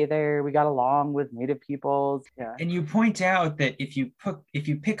okay there. We got along with native peoples. Yeah. And you point out that if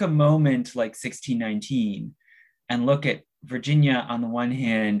you pick a moment like 1619 and look at Virginia on the one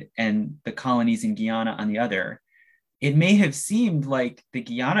hand and the colonies in Guyana on the other, it may have seemed like the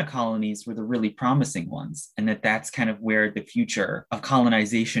Guyana colonies were the really promising ones, and that's kind of where the future of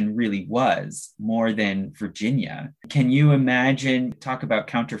colonization really was, more than Virginia. Can you imagine, talk about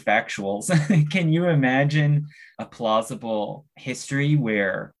counterfactuals, can you imagine a plausible history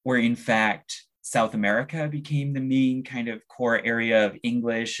where in fact South America became the main kind of core area of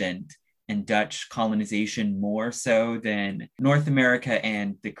English and Dutch colonization more so than North America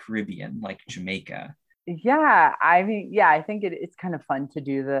and the Caribbean, like Jamaica? Yeah, I mean, I think it's kind of fun to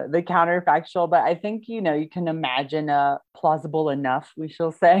do the counterfactual, but I think, you can imagine a plausible enough, we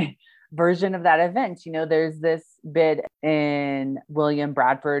shall say, version of that event. There's this bit in William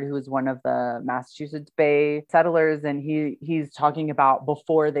Bradford, who is one of the Massachusetts Bay settlers, and he's talking about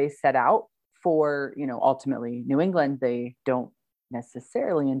before they set out for, ultimately New England. They don't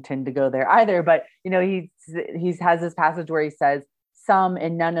necessarily intend to go there either, but, he has this passage where he says, some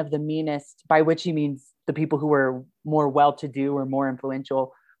and none of the meanest, by which he means the people who were more well-to-do or more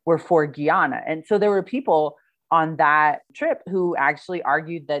influential, were for Guyana. And so there were people on that trip who actually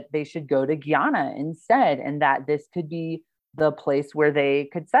argued that they should go to Guyana instead, and that this could be the place where they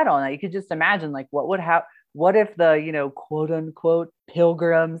could settle. And you could just imagine, like, what if the, quote unquote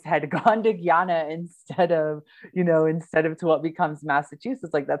pilgrims had gone to Guyana instead of to what becomes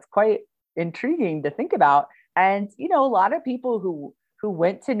Massachusetts? Like, that's quite intriguing to think about. And, a lot of people who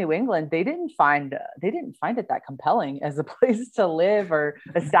went to New England, they didn't find it that compelling as a place to live or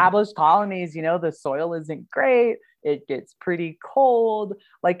establish colonies. The soil isn't great. It gets pretty cold.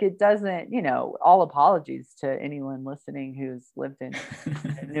 Like, it doesn't, all apologies to anyone listening who's lived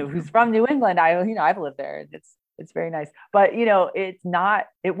who's from New England. I've lived there. It's very nice, but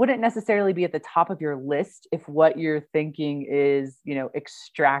it wouldn't necessarily be at the top of your list if what you're thinking is,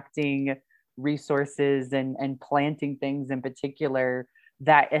 extracting resources and planting things in particular,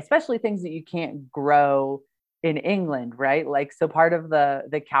 that especially things that you can't grow in England, right? Like, so part of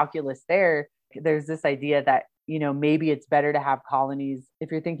the calculus there's this idea that, maybe it's better to have colonies.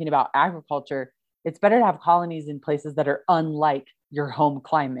 If you're thinking about agriculture, it's better to have colonies in places that are unlike your home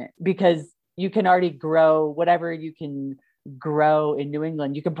climate, because you can already grow whatever you can grow in New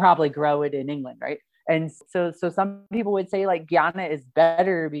England. You can probably grow it in England, right? And so some people would say, like, Guyana is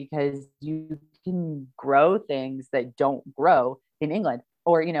better because you can grow things that don't grow in England.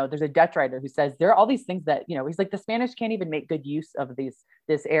 Or, there's a Dutch writer who says there are all these things that, he's like, the Spanish can't even make good use of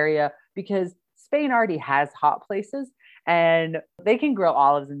this area because Spain already has hot places and they can grow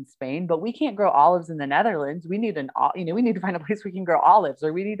olives in Spain, but we can't grow olives in the Netherlands. We need we need to find a place we can grow olives,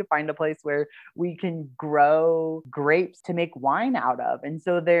 or we need to find a place where we can grow grapes to make wine out of. And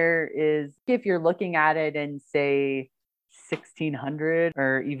so there is, if you're looking at it and say 1600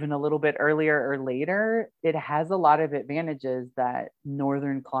 or even a little bit earlier or later, it has a lot of advantages that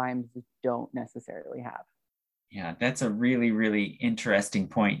northern climes don't necessarily have. Yeah, that's a really, really interesting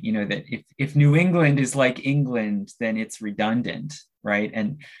point. That if New England is like England, then it's redundant, right?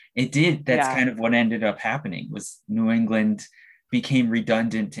 And that's kind of what ended up happening, was New England became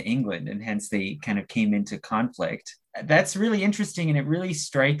redundant to England, and hence they kind of came into conflict. That's really interesting. And it really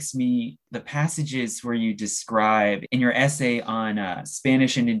strikes me, the passages where you describe in your essay on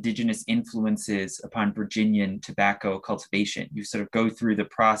Spanish and indigenous influences upon Virginian tobacco cultivation, you sort of go through the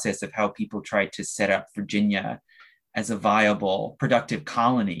process of how people tried to set up Virginia as a viable, productive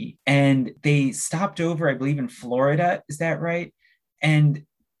colony. And they stopped over, I believe, in Florida. Is that right? And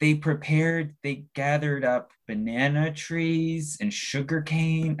they gathered up banana trees and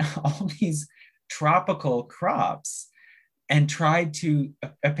sugarcane, all these tropical crops, and tried to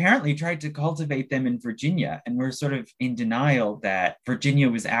cultivate them in Virginia. And we're sort of in denial that Virginia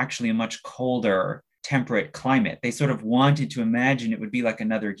was actually a much colder, temperate climate. They sort of wanted to imagine it would be like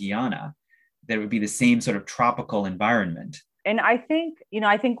another Guyana, that it would be the same sort of tropical environment. And I think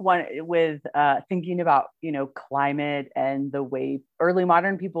one with thinking about, climate and the way early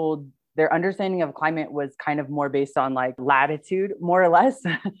modern people, their understanding of climate was kind of more based on like latitude, more or less.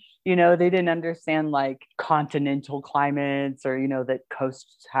 They didn't understand like continental climates, or, that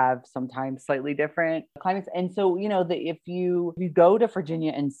coasts have sometimes slightly different climates. And so, if you go to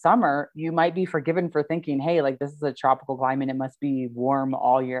Virginia in summer, you might be forgiven for thinking, hey, like, this is a tropical climate, it must be warm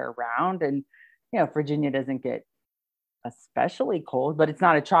all year round. And, Virginia doesn't get especially cold, but it's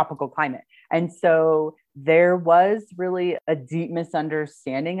not a tropical climate. And so there was really a deep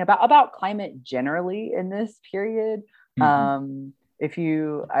misunderstanding about climate generally in this period. Mm-hmm.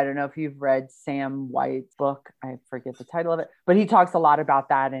 I don't know if you've read Sam White's book, I forget the title of it, but he talks a lot about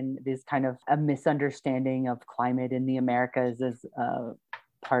that, and this kind of a misunderstanding of climate in the Americas is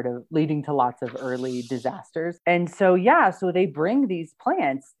part of leading to lots of early disasters. And so, so they bring these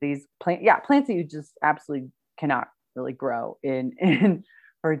plants that you just absolutely cannot really grow in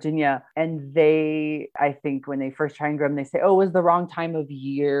Virginia. And I think when they first try and grow them, they say, oh, it was the wrong time of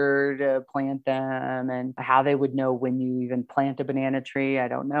year to plant them, and how they would know when you even plant a banana tree, I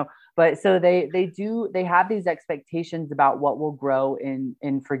don't know. But so they have these expectations about what will grow in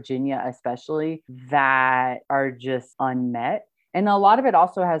Virginia, especially, that are just unmet. And a lot of it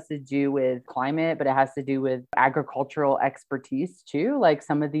also has to do with climate, but it has to do with agricultural expertise too. Like,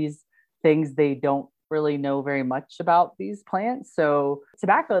 some of these things, they don't really know very much about these plants. So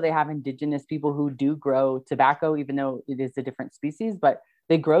tobacco, they have indigenous people who do grow tobacco, even though it is a different species, but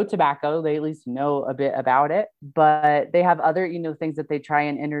they grow tobacco. They at least know a bit about it. But they have other, things that they try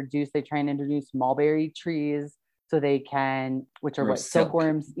and introduce. They try and introduce mulberry trees, so they can, which are what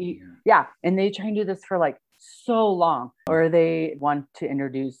silkworms eat. Yeah. And they try and do this for like so long. Or they want to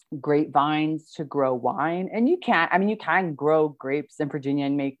introduce grapevines to grow wine. And you can grow grapes in Virginia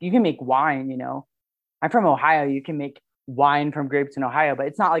and you can make wine, I'm from Ohio. You can make wine from grapes in Ohio, but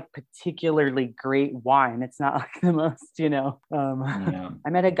it's not like particularly great wine. It's not like the most, I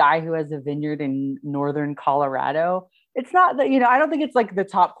met a guy who has a vineyard in northern Colorado, it's not that, I don't think it's like the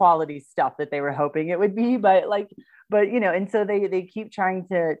top quality stuff that they were hoping it would be, but and so they keep trying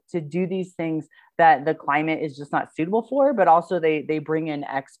to do these things that the climate is just not suitable for, but also they bring in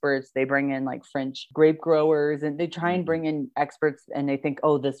experts, they bring in like French grape growers, and they try and bring in experts, and they think,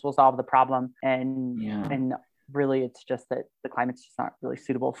 oh, this will solve the problem. And really it's just that the climate's just not really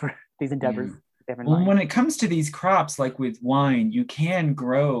suitable for these endeavors. Well, when it comes to these crops, like with wine, you can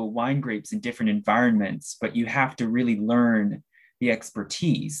grow wine grapes in different environments, but you have to really learn the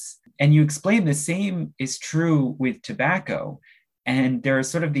expertise. And you explain the same is true with tobacco. And there are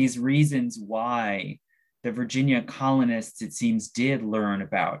sort of these reasons why the Virginia colonists, it seems, did learn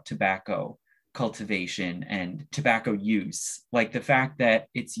about tobacco cultivation and tobacco use, like the fact that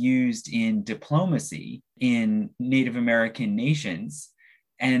it's used in diplomacy in Native American nations.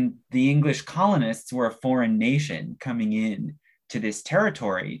 And the English colonists were a foreign nation coming in to this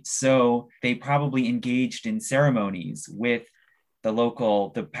territory. So they probably engaged in ceremonies with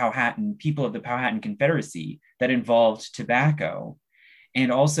the Powhatan people of the Powhatan Confederacy that involved tobacco.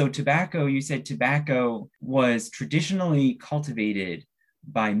 And also tobacco, you said tobacco was traditionally cultivated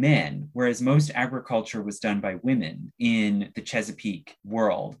by men, whereas most agriculture was done by women in the Chesapeake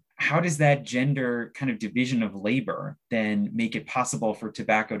world. How does that gender kind of division of labor then make it possible for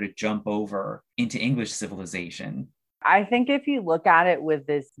tobacco to jump over into English civilization? I think if you look at it with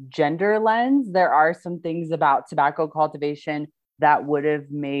this gender lens, there are some things about tobacco cultivation that would have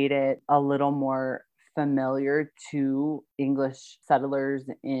made it a little more familiar to English settlers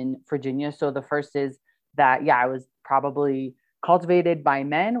in Virginia. So the first is that, it was probably cultivated by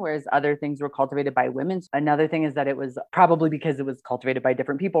men, whereas other things were cultivated by women. Another thing is that it was probably because it was cultivated by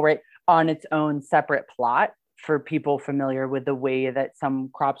different people, right, on its own separate plot. For people familiar with the way that some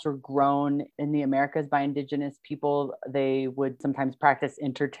crops were grown in the Americas by indigenous people, they would sometimes practice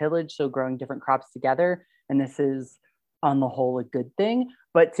intertillage, so growing different crops together. And this is on the whole a good thing.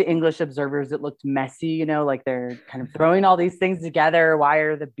 But to English observers, it looked messy, like they're kind of throwing all these things together. Why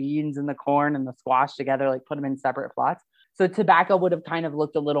are the beans and the corn and the squash together? Like put them in separate plots. So tobacco would have kind of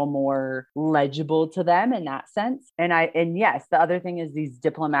looked a little more legible to them in that sense. And yes, the other thing is these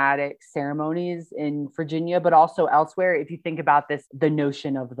diplomatic ceremonies in Virginia, but also elsewhere. If you think about this, the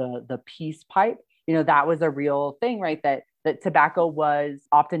notion of the peace pipe, that was a real thing, right? That tobacco was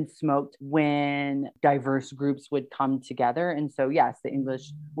often smoked when diverse groups would come together. And so, yes, the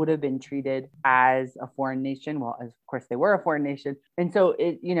English would have been treated as a foreign nation. Well, of course, they were a foreign nation. And so,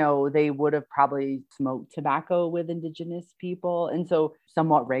 they would have probably smoked tobacco with indigenous people. And so,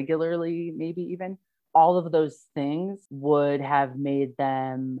 somewhat regularly, maybe even. All of those things would have made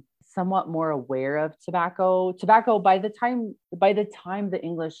them somewhat more aware of tobacco. Tobacco, by the time the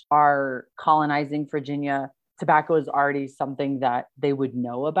English are colonizing Virginia, tobacco is already something that they would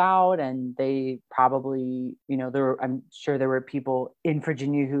know about. And they probably, I'm sure there were people in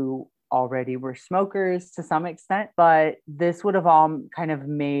Virginia who already were smokers to some extent, but this would have all kind of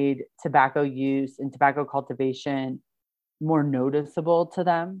made tobacco use and tobacco cultivation more noticeable to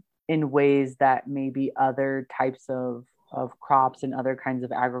them in ways that maybe other types of crops and other kinds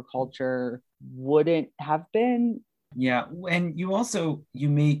of agriculture wouldn't have been. Yeah, and you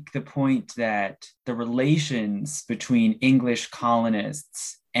make the point that the relations between English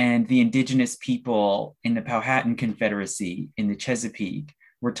colonists and the indigenous people in the Powhatan Confederacy in the Chesapeake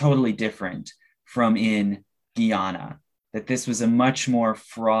were totally different from in Guyana, that this was a much more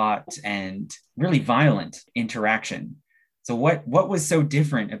fraught and really violent interaction. So what was so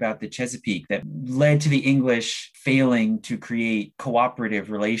different about the Chesapeake that led to the English failing to create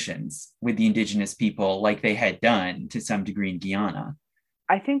cooperative relations with the indigenous people like they had done to some degree in Guyana?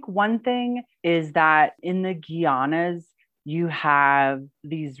 I think one thing is that in the Guianas, you have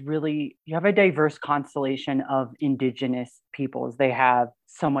a diverse constellation of indigenous peoples. They have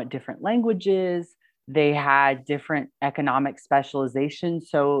somewhat different languages. They had different economic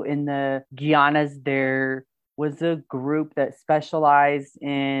specializations. So in the Guianas, there was a group that specialized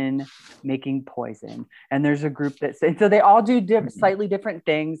in making poison. And there's a group and so they all do slightly different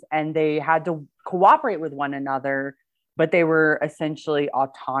things, and they had to cooperate with one another, but they were essentially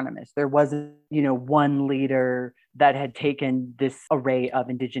autonomous. There wasn't, one leader that had taken this array of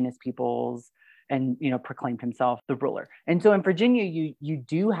indigenous peoples and, proclaimed himself the ruler. And so in Virginia, you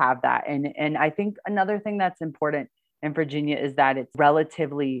do have that. And I think another thing that's important in Virginia is that it's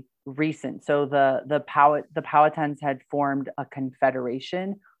relatively recent. So the Powhatans had formed a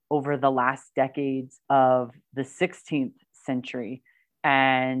confederation over the last decades of the 16th century.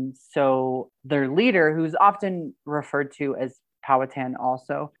 And so their leader, who's often referred to as Powhatan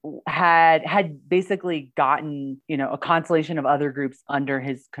also, had basically gotten, a constellation of other groups under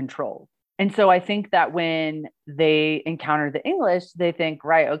his control. And so I think that when they encounter the English, they think,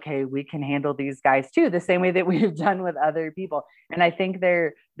 right, okay, we can handle these guys too, the same way that we've done with other people. And I think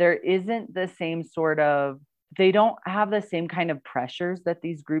there isn't the same sort of, they don't have the same kind of pressures that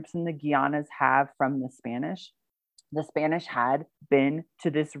these groups in the Guianas have from the Spanish. The Spanish had been to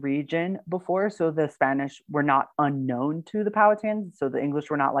this region before, so the Spanish were not unknown to the Powhatans. So the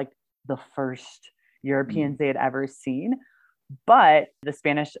English were not like the first Europeans they had ever seen. But the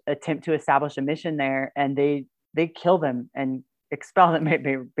Spanish attempt to establish a mission there, and they kill them and expel them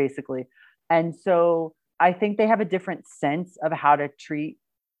basically. And so I think they have a different sense of how to treat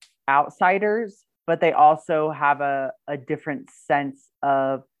outsiders, but they also have a different sense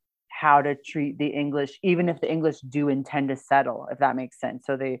of how to treat the English, even if the English do intend to settle, if that makes sense.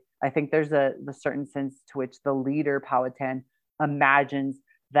 So I think there's a certain sense to which the leader Powhatan imagines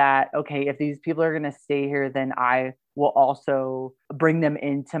that, okay, if these people are going to stay here, then I will also bring them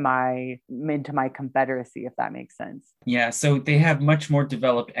into my confederacy, if that makes sense. Yeah, so they have much more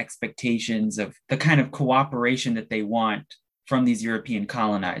developed expectations of the kind of cooperation that they want from these European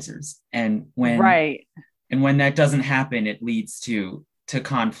colonizers. And when that doesn't happen, it leads to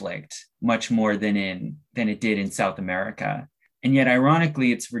conflict much more than it did in South America. And yet,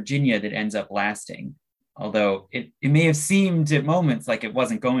 ironically, it's Virginia that ends up lasting. Although it may have seemed at moments like it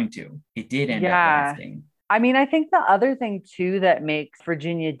wasn't going to, it did end up lasting. I mean, I think the other thing too that makes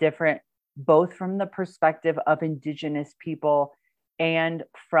Virginia different, both from the perspective of indigenous people and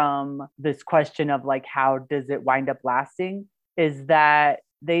from this question of like, how does it wind up lasting, is that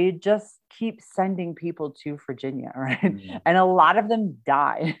they just keep sending people to Virginia, right? Mm-hmm. And a lot of them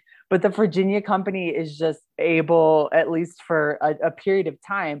die. But the Virginia Company is just able, at least for a period of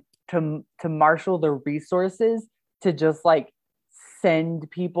time, to marshal the resources to just like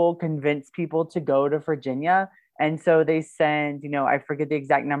send people, convince people to go to Virginia. And so they send, I forget the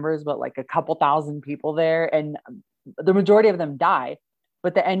exact numbers, but like a couple thousand people there, and the majority of them die.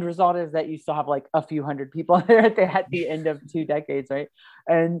 But the end result is that you still have like a few hundred people there at the end of 2 decades, right?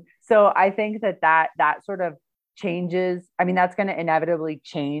 And so I think that sort of changes. I mean, that's going to inevitably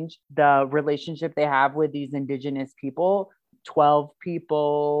change the relationship they have with these indigenous people. 12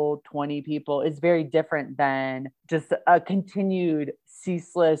 people, 20 people is very different than just a continued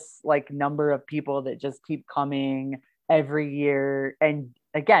ceaseless like number of people that just keep coming every year. And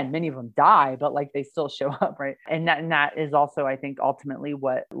again, many of them die, but like they still show up, right? And that is also, I think, ultimately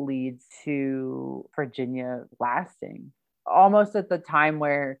what leads to Virginia lasting. Almost at the time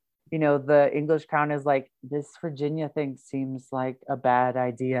where, the English crown is like, this Virginia thing seems like a bad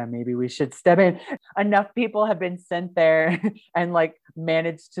idea. Maybe we should step in. Enough people have been sent there and like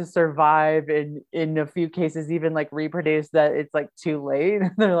managed to survive, and in a few cases even like reproduce, that it's like too late.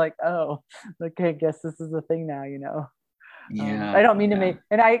 They're like, oh, okay, I guess this is the thing now, Yeah, I don't mean to make,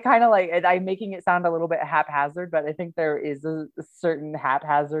 and I kind of like, I'm making it sound a little bit haphazard, but I think there is a certain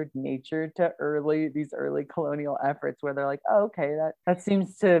haphazard nature to these early colonial efforts where they're like, oh, okay, that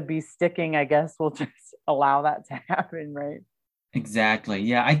seems to be sticking. I guess we'll just allow that to happen, right? Exactly.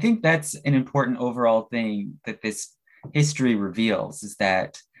 Yeah, I think that's an important overall thing that this history reveals, is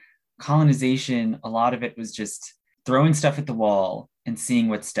that colonization, a lot of it was just throwing stuff at the wall and seeing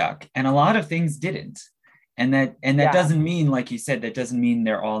what stuck, and a lot of things didn't. And that doesn't mean, like you said, that doesn't mean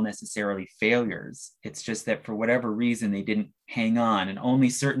they're all necessarily failures. It's just that for whatever reason, they didn't hang on, and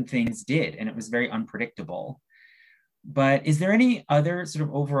only certain things did. And it was very unpredictable. But is there any other sort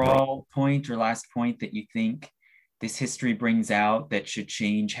of overall point or last point that you think this history brings out that should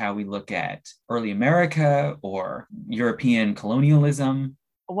change how we look at early America or European colonialism?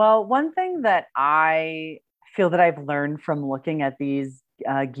 Well, one thing that I feel that I've learned from looking at these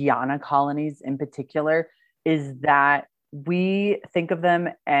Guyana colonies in particular is that we think of them,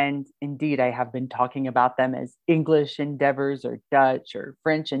 and indeed I have been talking about them, as English endeavors or Dutch or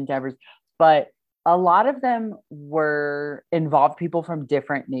French endeavors, but a lot of them involved people from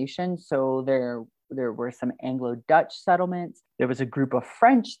different nations. So there were some Anglo-Dutch settlements. There was a group of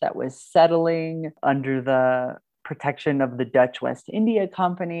French that was settling under the protection of the Dutch West India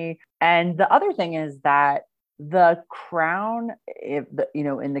Company. And the other thing is that the crown,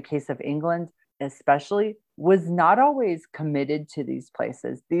 in the case of England especially, was not always committed to these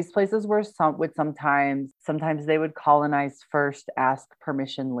places. These places sometimes they would colonize first, ask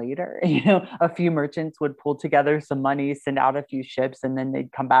permission later. A few merchants would pull together some money, send out a few ships, and then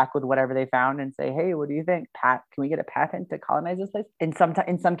they'd come back with whatever they found and say, hey, what do you think? Can we get a patent to colonize this place? In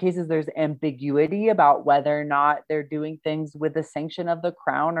some cases, there's ambiguity about whether or not they're doing things with the sanction of the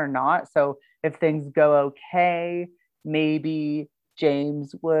crown or not. So if things go okay, maybe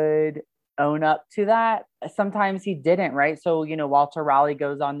James would own up to that. Sometimes he didn't, right? So, Walter Raleigh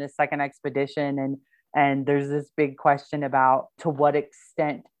goes on this second expedition, and there's this big question about to what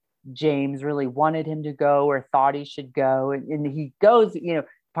extent James really wanted him to go or thought he should go. And he goes,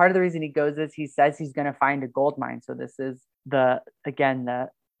 part of the reason he goes is he says he's going to find a gold mine. So this is the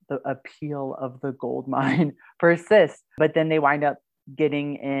appeal of the gold mine persists. But then they wind up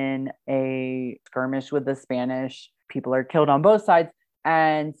getting in a skirmish with the Spanish. People are killed on both sides.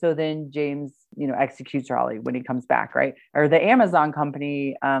 And so then James, executes Raleigh when he comes back, right? Or the Amazon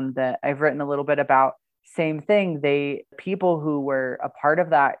company that I've written a little bit about, same thing. People who were a part of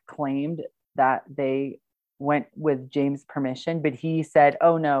that claimed that they went with James' permission, but he said,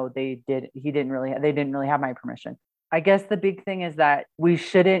 "Oh no, they didn't really have my permission." I guess the big thing is that we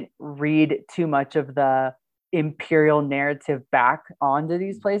shouldn't read too much of the imperial narrative back onto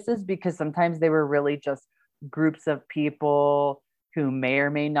these places, because sometimes they were really just groups of people who may or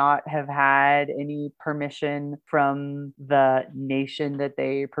may not have had any permission from the nation that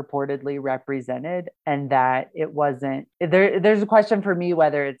they purportedly represented, and that it wasn't there's a question for me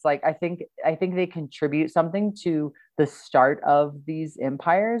whether it's like, I think they contribute something to the start of these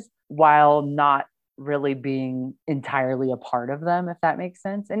empires while not really being entirely a part of them, if that makes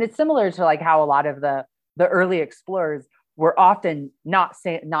sense. And it's similar to like how a lot of the early explorers were often not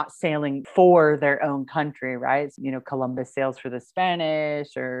sailing for their own country, right? So, Columbus sails for the Spanish,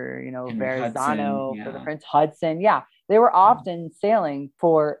 or, Verrazano for the French, Hudson. Yeah, they were often sailing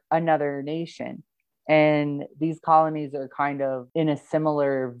for another nation. And these colonies are kind of in a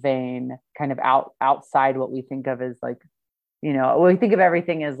similar vein, kind of outside what we think of as like, we think of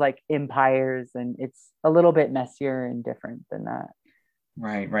everything as like empires, and it's a little bit messier and different than that.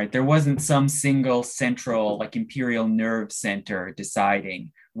 Right. There wasn't some single central like imperial nerve center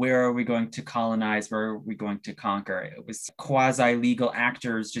deciding where are we going to colonize, where are we going to conquer. It was quasi-legal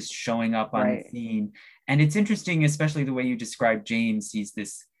actors just showing up on the scene. And it's interesting, especially the way you describe James. He's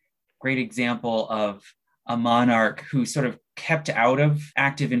this great example of a monarch who sort of kept out of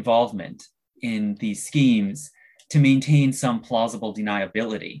active involvement in these schemes to maintain some plausible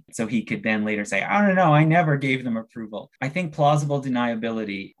deniability. So he could then later say, I don't know, I never gave them approval. I think plausible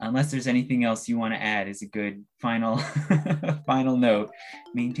deniability, unless there's anything else you want to add, is a good final final note.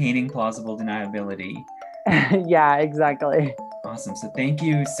 Maintaining plausible deniability. Yeah, exactly. Awesome. So thank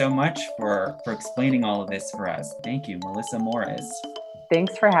you so much for explaining all of this for us. Thank you, Melissa Morris.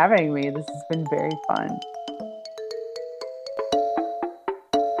 Thanks for having me. This has been very fun.